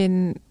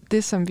 Men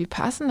det, som vi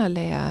passende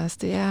lærer os,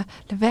 det er,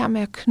 lad være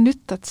med at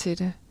knytte dig til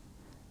det.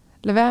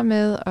 Lad være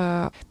med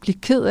at blive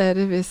ked af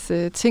det, hvis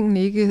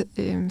tingene ikke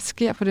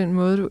sker på den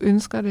måde, du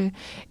ønsker det,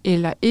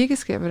 eller ikke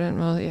sker på den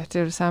måde. Ja, det er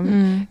jo det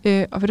samme.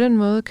 Og på den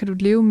måde kan du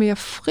leve mere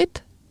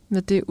frit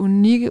med det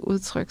unikke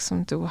udtryk,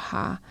 som du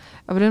har.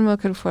 Og på den måde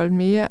kan du folde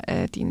mere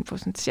af dine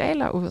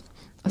potentialer ud,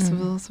 og så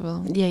videre, så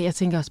videre. Ja, jeg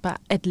tænker også bare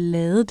at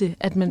lade det,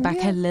 at man bare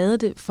kan lade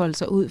det folde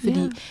sig ud,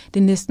 fordi det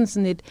er næsten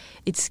sådan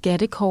et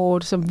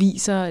skattekort, som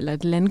viser, eller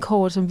et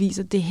landkort, som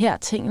viser, det her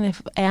tingene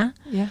er.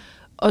 Ja.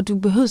 Og du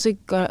behøver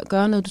ikke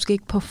gøre noget, du skal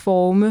ikke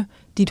performe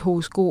dit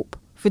horoskop,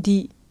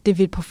 fordi det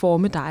vil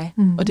performe dig,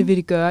 og det vil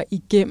det gøre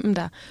igennem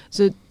dig.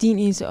 Så din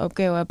eneste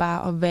opgave er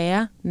bare at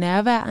være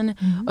nærværende,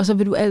 og så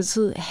vil du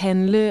altid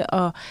handle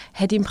og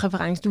have din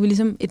præference. Du vil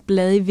ligesom et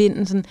blad i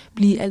vinden sådan,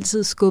 blive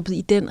altid skubbet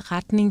i den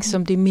retning,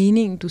 som det er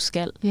meningen, du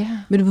skal. Yeah.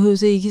 Men du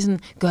behøver ikke sådan,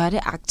 gøre det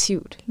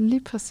aktivt.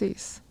 Lige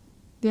præcis.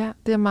 Ja, det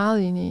er jeg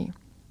meget enig i.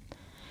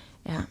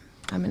 Ja.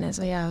 Jamen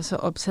altså, jeg er jo så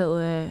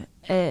optaget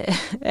af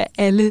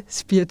alle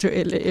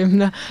spirituelle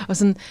emner, og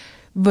sådan,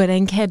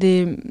 hvordan kan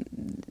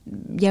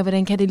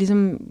det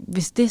ligesom,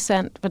 hvis det er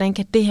sandt, hvordan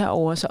kan det her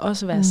over så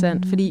også være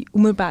sandt? Fordi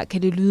umiddelbart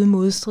kan det lyde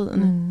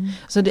modstridende.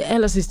 Så det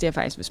allersidste, jeg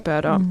faktisk vil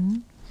spørge dig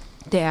om,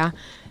 det er,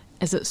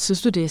 altså,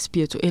 synes du, det er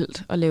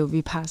spirituelt at lave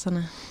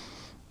vipassana?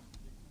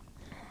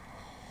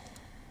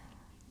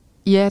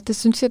 Ja, det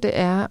synes jeg, det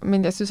er,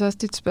 men jeg synes også,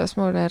 at dit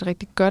spørgsmål er et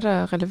rigtig godt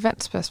og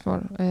relevant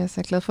spørgsmål, og jeg er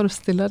så glad for, at du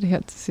stiller det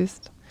her til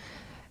sidst.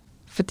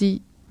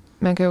 Fordi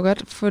man kan jo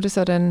godt få det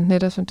sådan,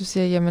 netop som du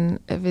siger, jamen,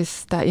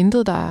 hvis der er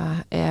intet, der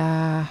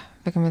er,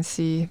 hvad kan man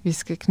sige, vi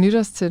skal knytte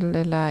os til,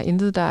 eller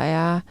intet, der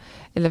er,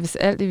 eller hvis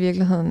alt i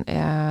virkeligheden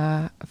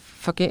er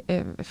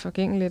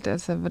forgængeligt,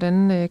 altså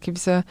hvordan kan vi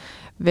så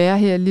være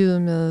her i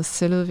livet med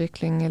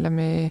selvudvikling, eller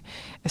med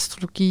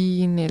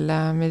astrologien,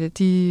 eller med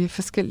de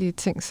forskellige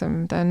ting,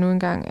 som der nu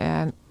engang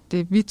er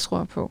det, vi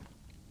tror på.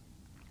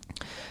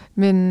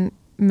 Men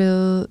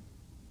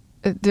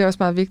det er også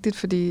meget vigtigt,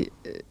 fordi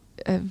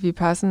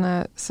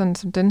vipassana, sådan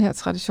som den her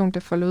tradition, der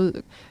folder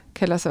ud,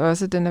 kalder sig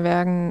også, den er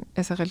hverken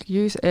altså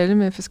religiøs. Alle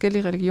med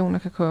forskellige religioner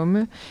kan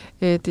komme.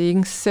 Det er ikke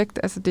en sekt,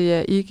 altså det er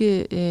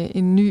ikke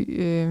en ny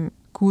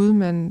Gud,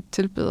 man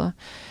tilbeder.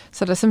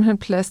 Så der er simpelthen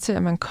plads til,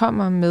 at man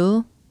kommer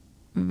med,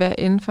 hvad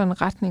inden for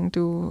en retning,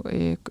 du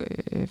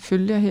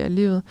følger her i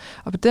livet.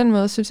 Og på den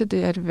måde synes jeg,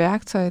 det er et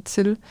værktøj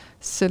til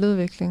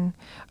selvudvikling.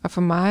 Og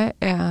for mig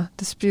er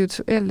det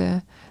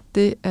spirituelle,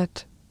 det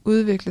at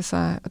udvikle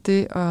sig, og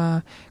det at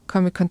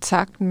komme i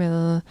kontakt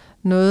med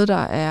noget,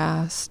 der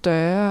er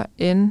større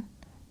end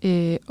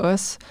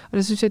os. Og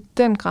det synes jeg i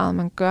den grad,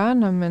 man gør,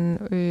 når man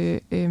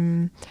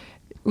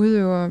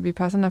udøver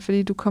vipassana,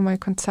 fordi du kommer i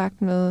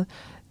kontakt med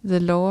the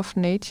law of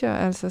nature,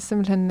 altså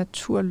simpelthen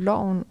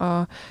naturloven,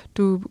 og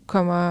du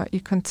kommer i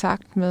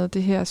kontakt med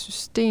det her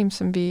system,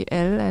 som vi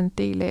alle er en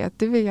del af, og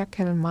det vil jeg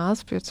kalde meget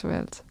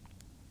spirituelt.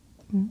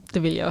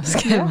 Det vil jeg også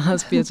kalde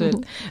meget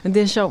spirituelt. Men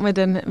det er sjovt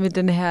med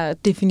den her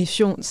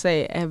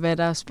definitionssag af, hvad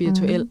der er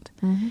spirituelt.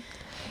 Mm-hmm.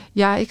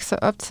 Jeg er ikke så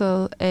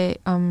optaget af,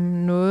 om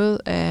noget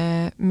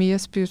er mere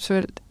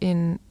spirituelt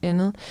end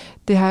andet.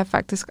 Det har jeg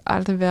faktisk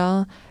aldrig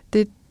været.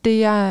 Det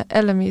jeg er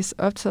allermest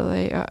optaget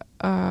af,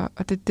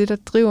 og det er det, der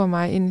driver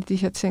mig ind i de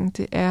her ting,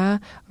 det er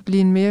at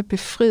blive en mere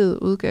befriet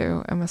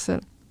udgave af mig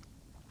selv.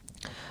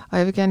 Og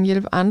jeg vil gerne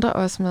hjælpe andre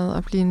også med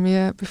at blive en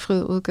mere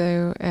befriet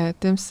udgave af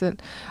dem selv.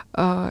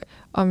 Og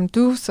om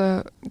du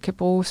så kan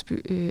bruge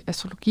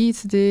astrologi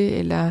til det,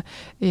 eller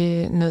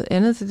noget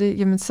andet til det,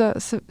 jamen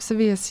så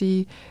vil jeg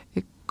sige,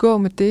 gå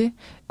med det,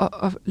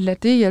 og lad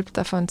det hjælpe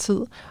dig for en tid.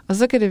 Og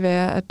så kan det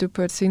være, at du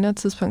på et senere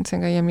tidspunkt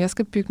tænker, jamen jeg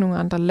skal bygge nogle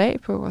andre lag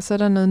på, og så er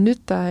der noget nyt,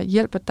 der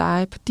hjælper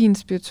dig på din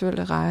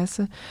spirituelle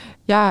rejse.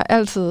 Jeg er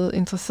altid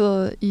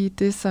interesseret i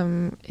det,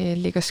 som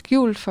ligger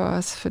skjult for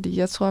os, fordi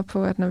jeg tror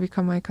på, at når vi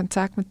kommer i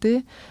kontakt med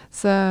det,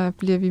 så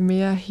bliver vi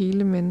mere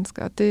hele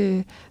mennesker. Og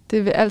det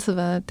vil altid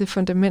være det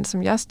fundament,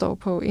 som jeg står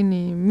på ind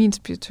i min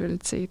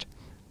spiritualitet.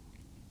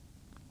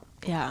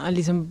 Ja, og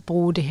ligesom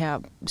bruge det her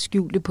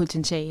skjulte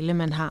potentiale,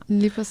 man har.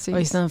 Lige præcis.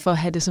 Og i stedet for at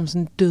have det som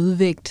sådan en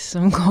dødvægt,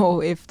 som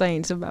går efter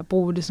en, så bare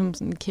bruge det som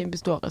sådan en kæmpe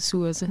stor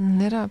ressource.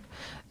 Netop.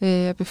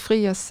 Jeg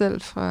befrier os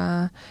selv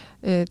fra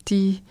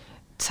de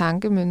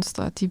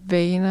tankemønstre, de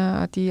vaner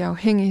og de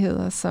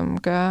afhængigheder, som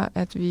gør,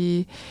 at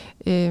vi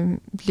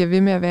bliver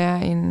ved med at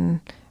være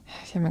en,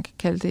 man kan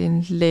kalde det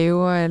en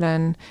lavere eller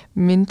en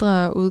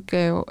mindre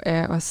udgave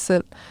af os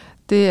selv.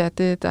 Det er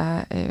det,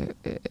 der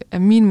er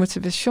min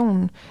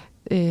motivation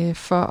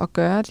for at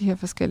gøre de her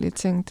forskellige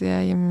ting. Det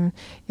er, jamen,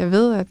 jeg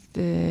ved,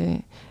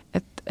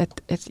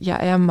 at jeg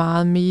er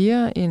meget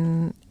mere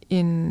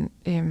end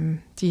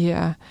de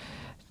her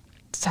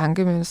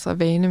tankemønstre,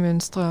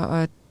 vanemønstre,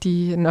 og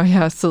de, når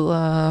jeg sidder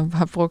og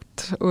har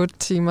brugt 8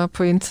 timer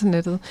på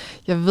internettet.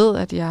 Jeg ved,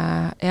 at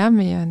jeg er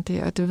mere end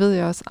det, og det ved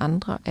jeg også,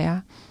 andre er.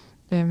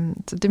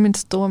 Så det er min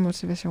store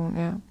motivation,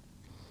 ja.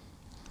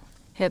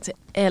 Her til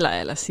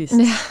aller sidst.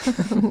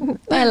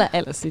 Ja.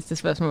 aller sidste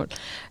spørgsmål.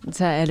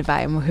 Så er det bare,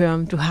 jeg må høre,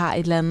 om du har et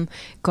eller andet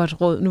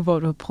godt råd, nu hvor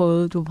du har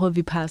prøvet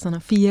Vipassana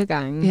 4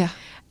 gange. Ja.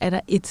 Er der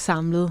et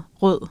samlet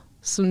råd,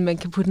 som man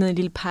kan putte ned i en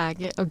lille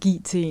pakke og give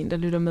til en, der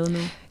lytter med nu?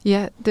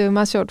 Ja, det er jo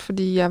meget sjovt,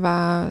 fordi jeg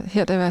var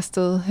her, da jeg var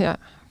afsted her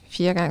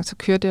 4 gange, så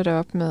kørte jeg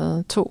derop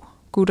med 2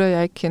 gutter,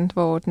 jeg ikke kendte,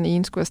 hvor den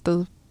ene skulle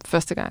afsted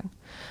første gang.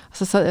 Og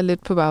så sad jeg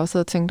lidt på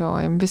bagsædet og tænkte over,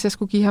 jamen, hvis jeg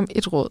skulle give ham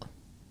et råd,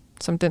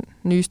 som den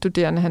nye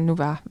studerende han nu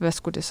var, hvad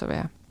skulle det så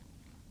være?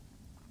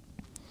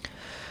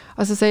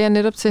 Og så sagde jeg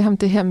netop til ham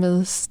det her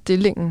med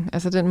stillingen,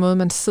 altså den måde,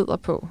 man sidder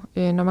på.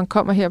 Når man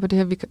kommer her på det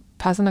her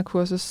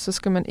Vipassana-kursus, så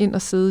skal man ind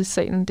og sidde i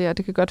salen der.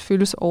 Det kan godt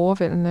føles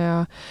overvældende,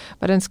 og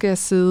hvordan skal jeg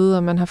sidde?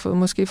 Og man har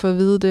måske fået at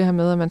vide det her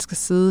med, at man skal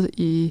sidde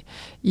i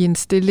en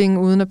stilling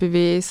uden at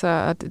bevæge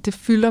sig, og det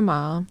fylder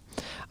meget.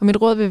 Og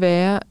mit råd vil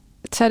være,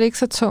 tag det ikke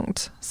så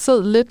tungt.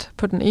 Sid lidt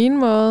på den ene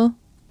måde,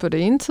 på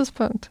det ene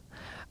tidspunkt,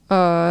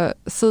 og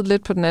sidde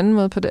lidt på den anden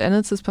måde på det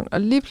andet tidspunkt.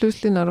 Og lige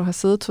pludselig, når du har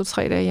siddet 2-3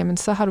 dage, jamen,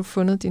 så har du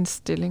fundet din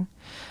stilling.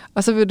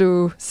 Og så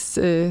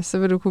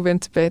vil du kunne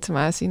vende tilbage til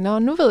mig og sige, nå,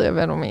 nu ved jeg,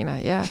 hvad du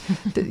mener.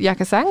 Jeg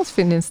kan sagtens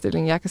finde en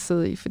stilling, jeg kan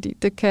sidde i, fordi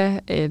det kan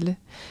alle.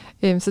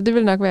 Så det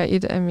vil nok være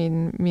et af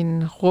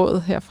mine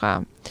råd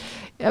herfra.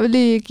 Jeg vil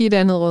lige give et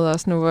andet råd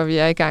også nu, hvor vi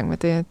er i gang med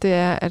det. Det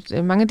er,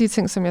 at mange af de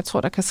ting, som jeg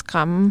tror, der kan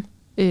skræmme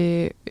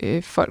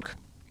folk,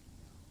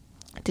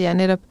 det er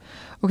netop,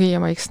 okay, jeg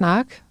må ikke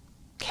snakke.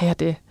 Kan jeg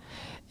det?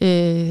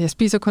 Jeg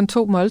spiser kun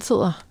 2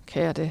 måltider.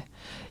 Kan jeg det?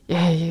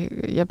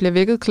 Jeg bliver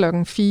vækket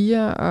 4:00,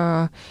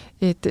 og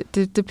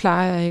det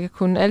plejer jeg ikke at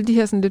kunne. Alle de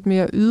her sådan lidt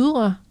mere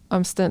ydre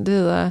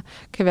omstændigheder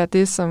kan være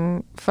det,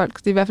 som folk...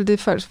 Det er i hvert fald det,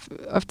 folk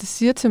ofte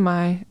siger til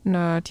mig,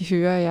 når de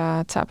hører, at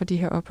jeg tager på de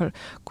her ophold.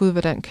 Gud,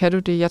 hvordan kan du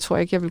det? Jeg tror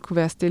ikke, jeg vil kunne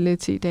være stille i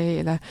 10 dage,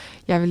 eller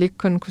jeg vil ikke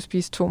kunne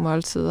spise 2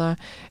 måltider,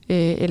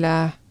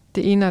 eller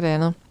det ene og det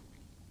andet.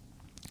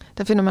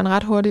 Der finder man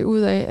ret hurtigt ud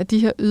af, at de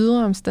her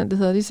ydre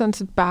omstændigheder, de er sådan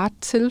set bare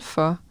til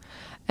for,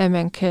 at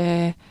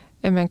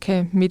man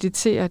kan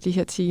meditere de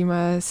her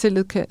timer.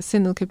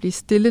 Sindet kan blive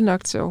stille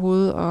nok til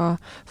overhovedet at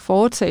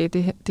foretage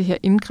det her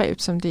indgreb,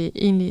 som det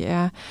egentlig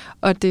er.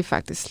 Og det er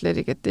faktisk slet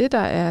ikke det, der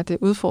er det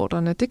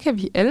udfordrende. Det kan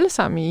vi alle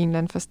sammen i en eller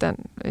anden forstand,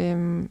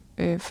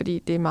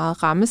 fordi det er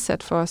meget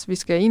rammesat for os. Vi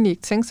skal egentlig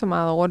ikke tænke så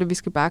meget over det, vi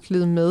skal bare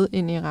glide med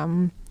ind i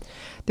rammen.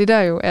 Det,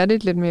 der jo er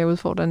lidt mere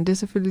udfordrende, det er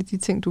selvfølgelig de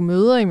ting, du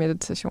møder i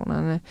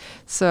meditationerne.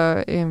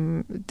 Så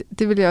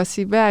det vil jeg også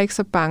sige, vær ikke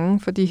så bange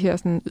for de her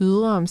sådan,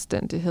 ydre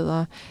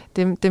omstændigheder.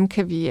 Dem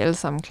kan vi alle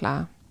sammen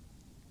klare.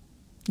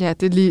 Ja,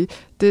 det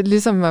er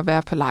ligesom at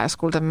være på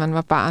lejrskole, da man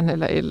var barn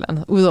eller et eller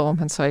andet, udover om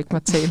man så ikke må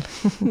tale.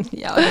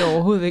 Ja, og det er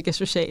overhovedet ikke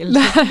socialt.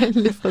 Nej,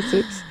 lige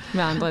præcis.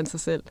 Med andre end sig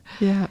selv.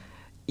 Ja.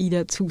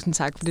 Ida, tusind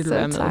tak, fordi du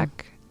var med. Tak.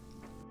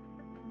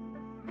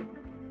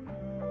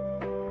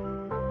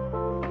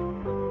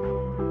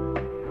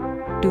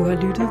 Du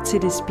har lyttet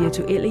til Det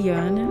Spirituelle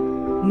Hjørne.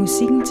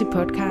 Musikken til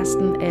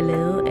podcasten er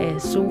lavet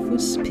af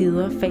Sofus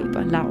Peder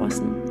Faber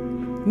Laursen.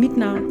 Mit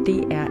navn,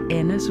 det er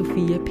Anna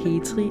Sofia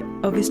Petri,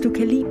 og hvis du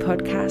kan lide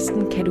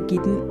podcasten, kan du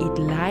give den et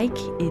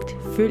like, et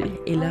følg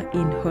eller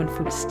en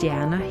håndfuld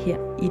stjerner her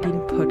i din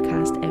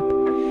podcast-app.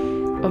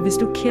 Og hvis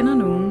du kender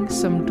nogen,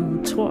 som du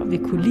tror vil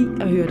kunne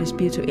lide at høre Det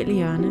Spirituelle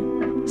Hjørne,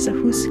 så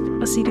husk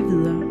at sige det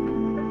videre.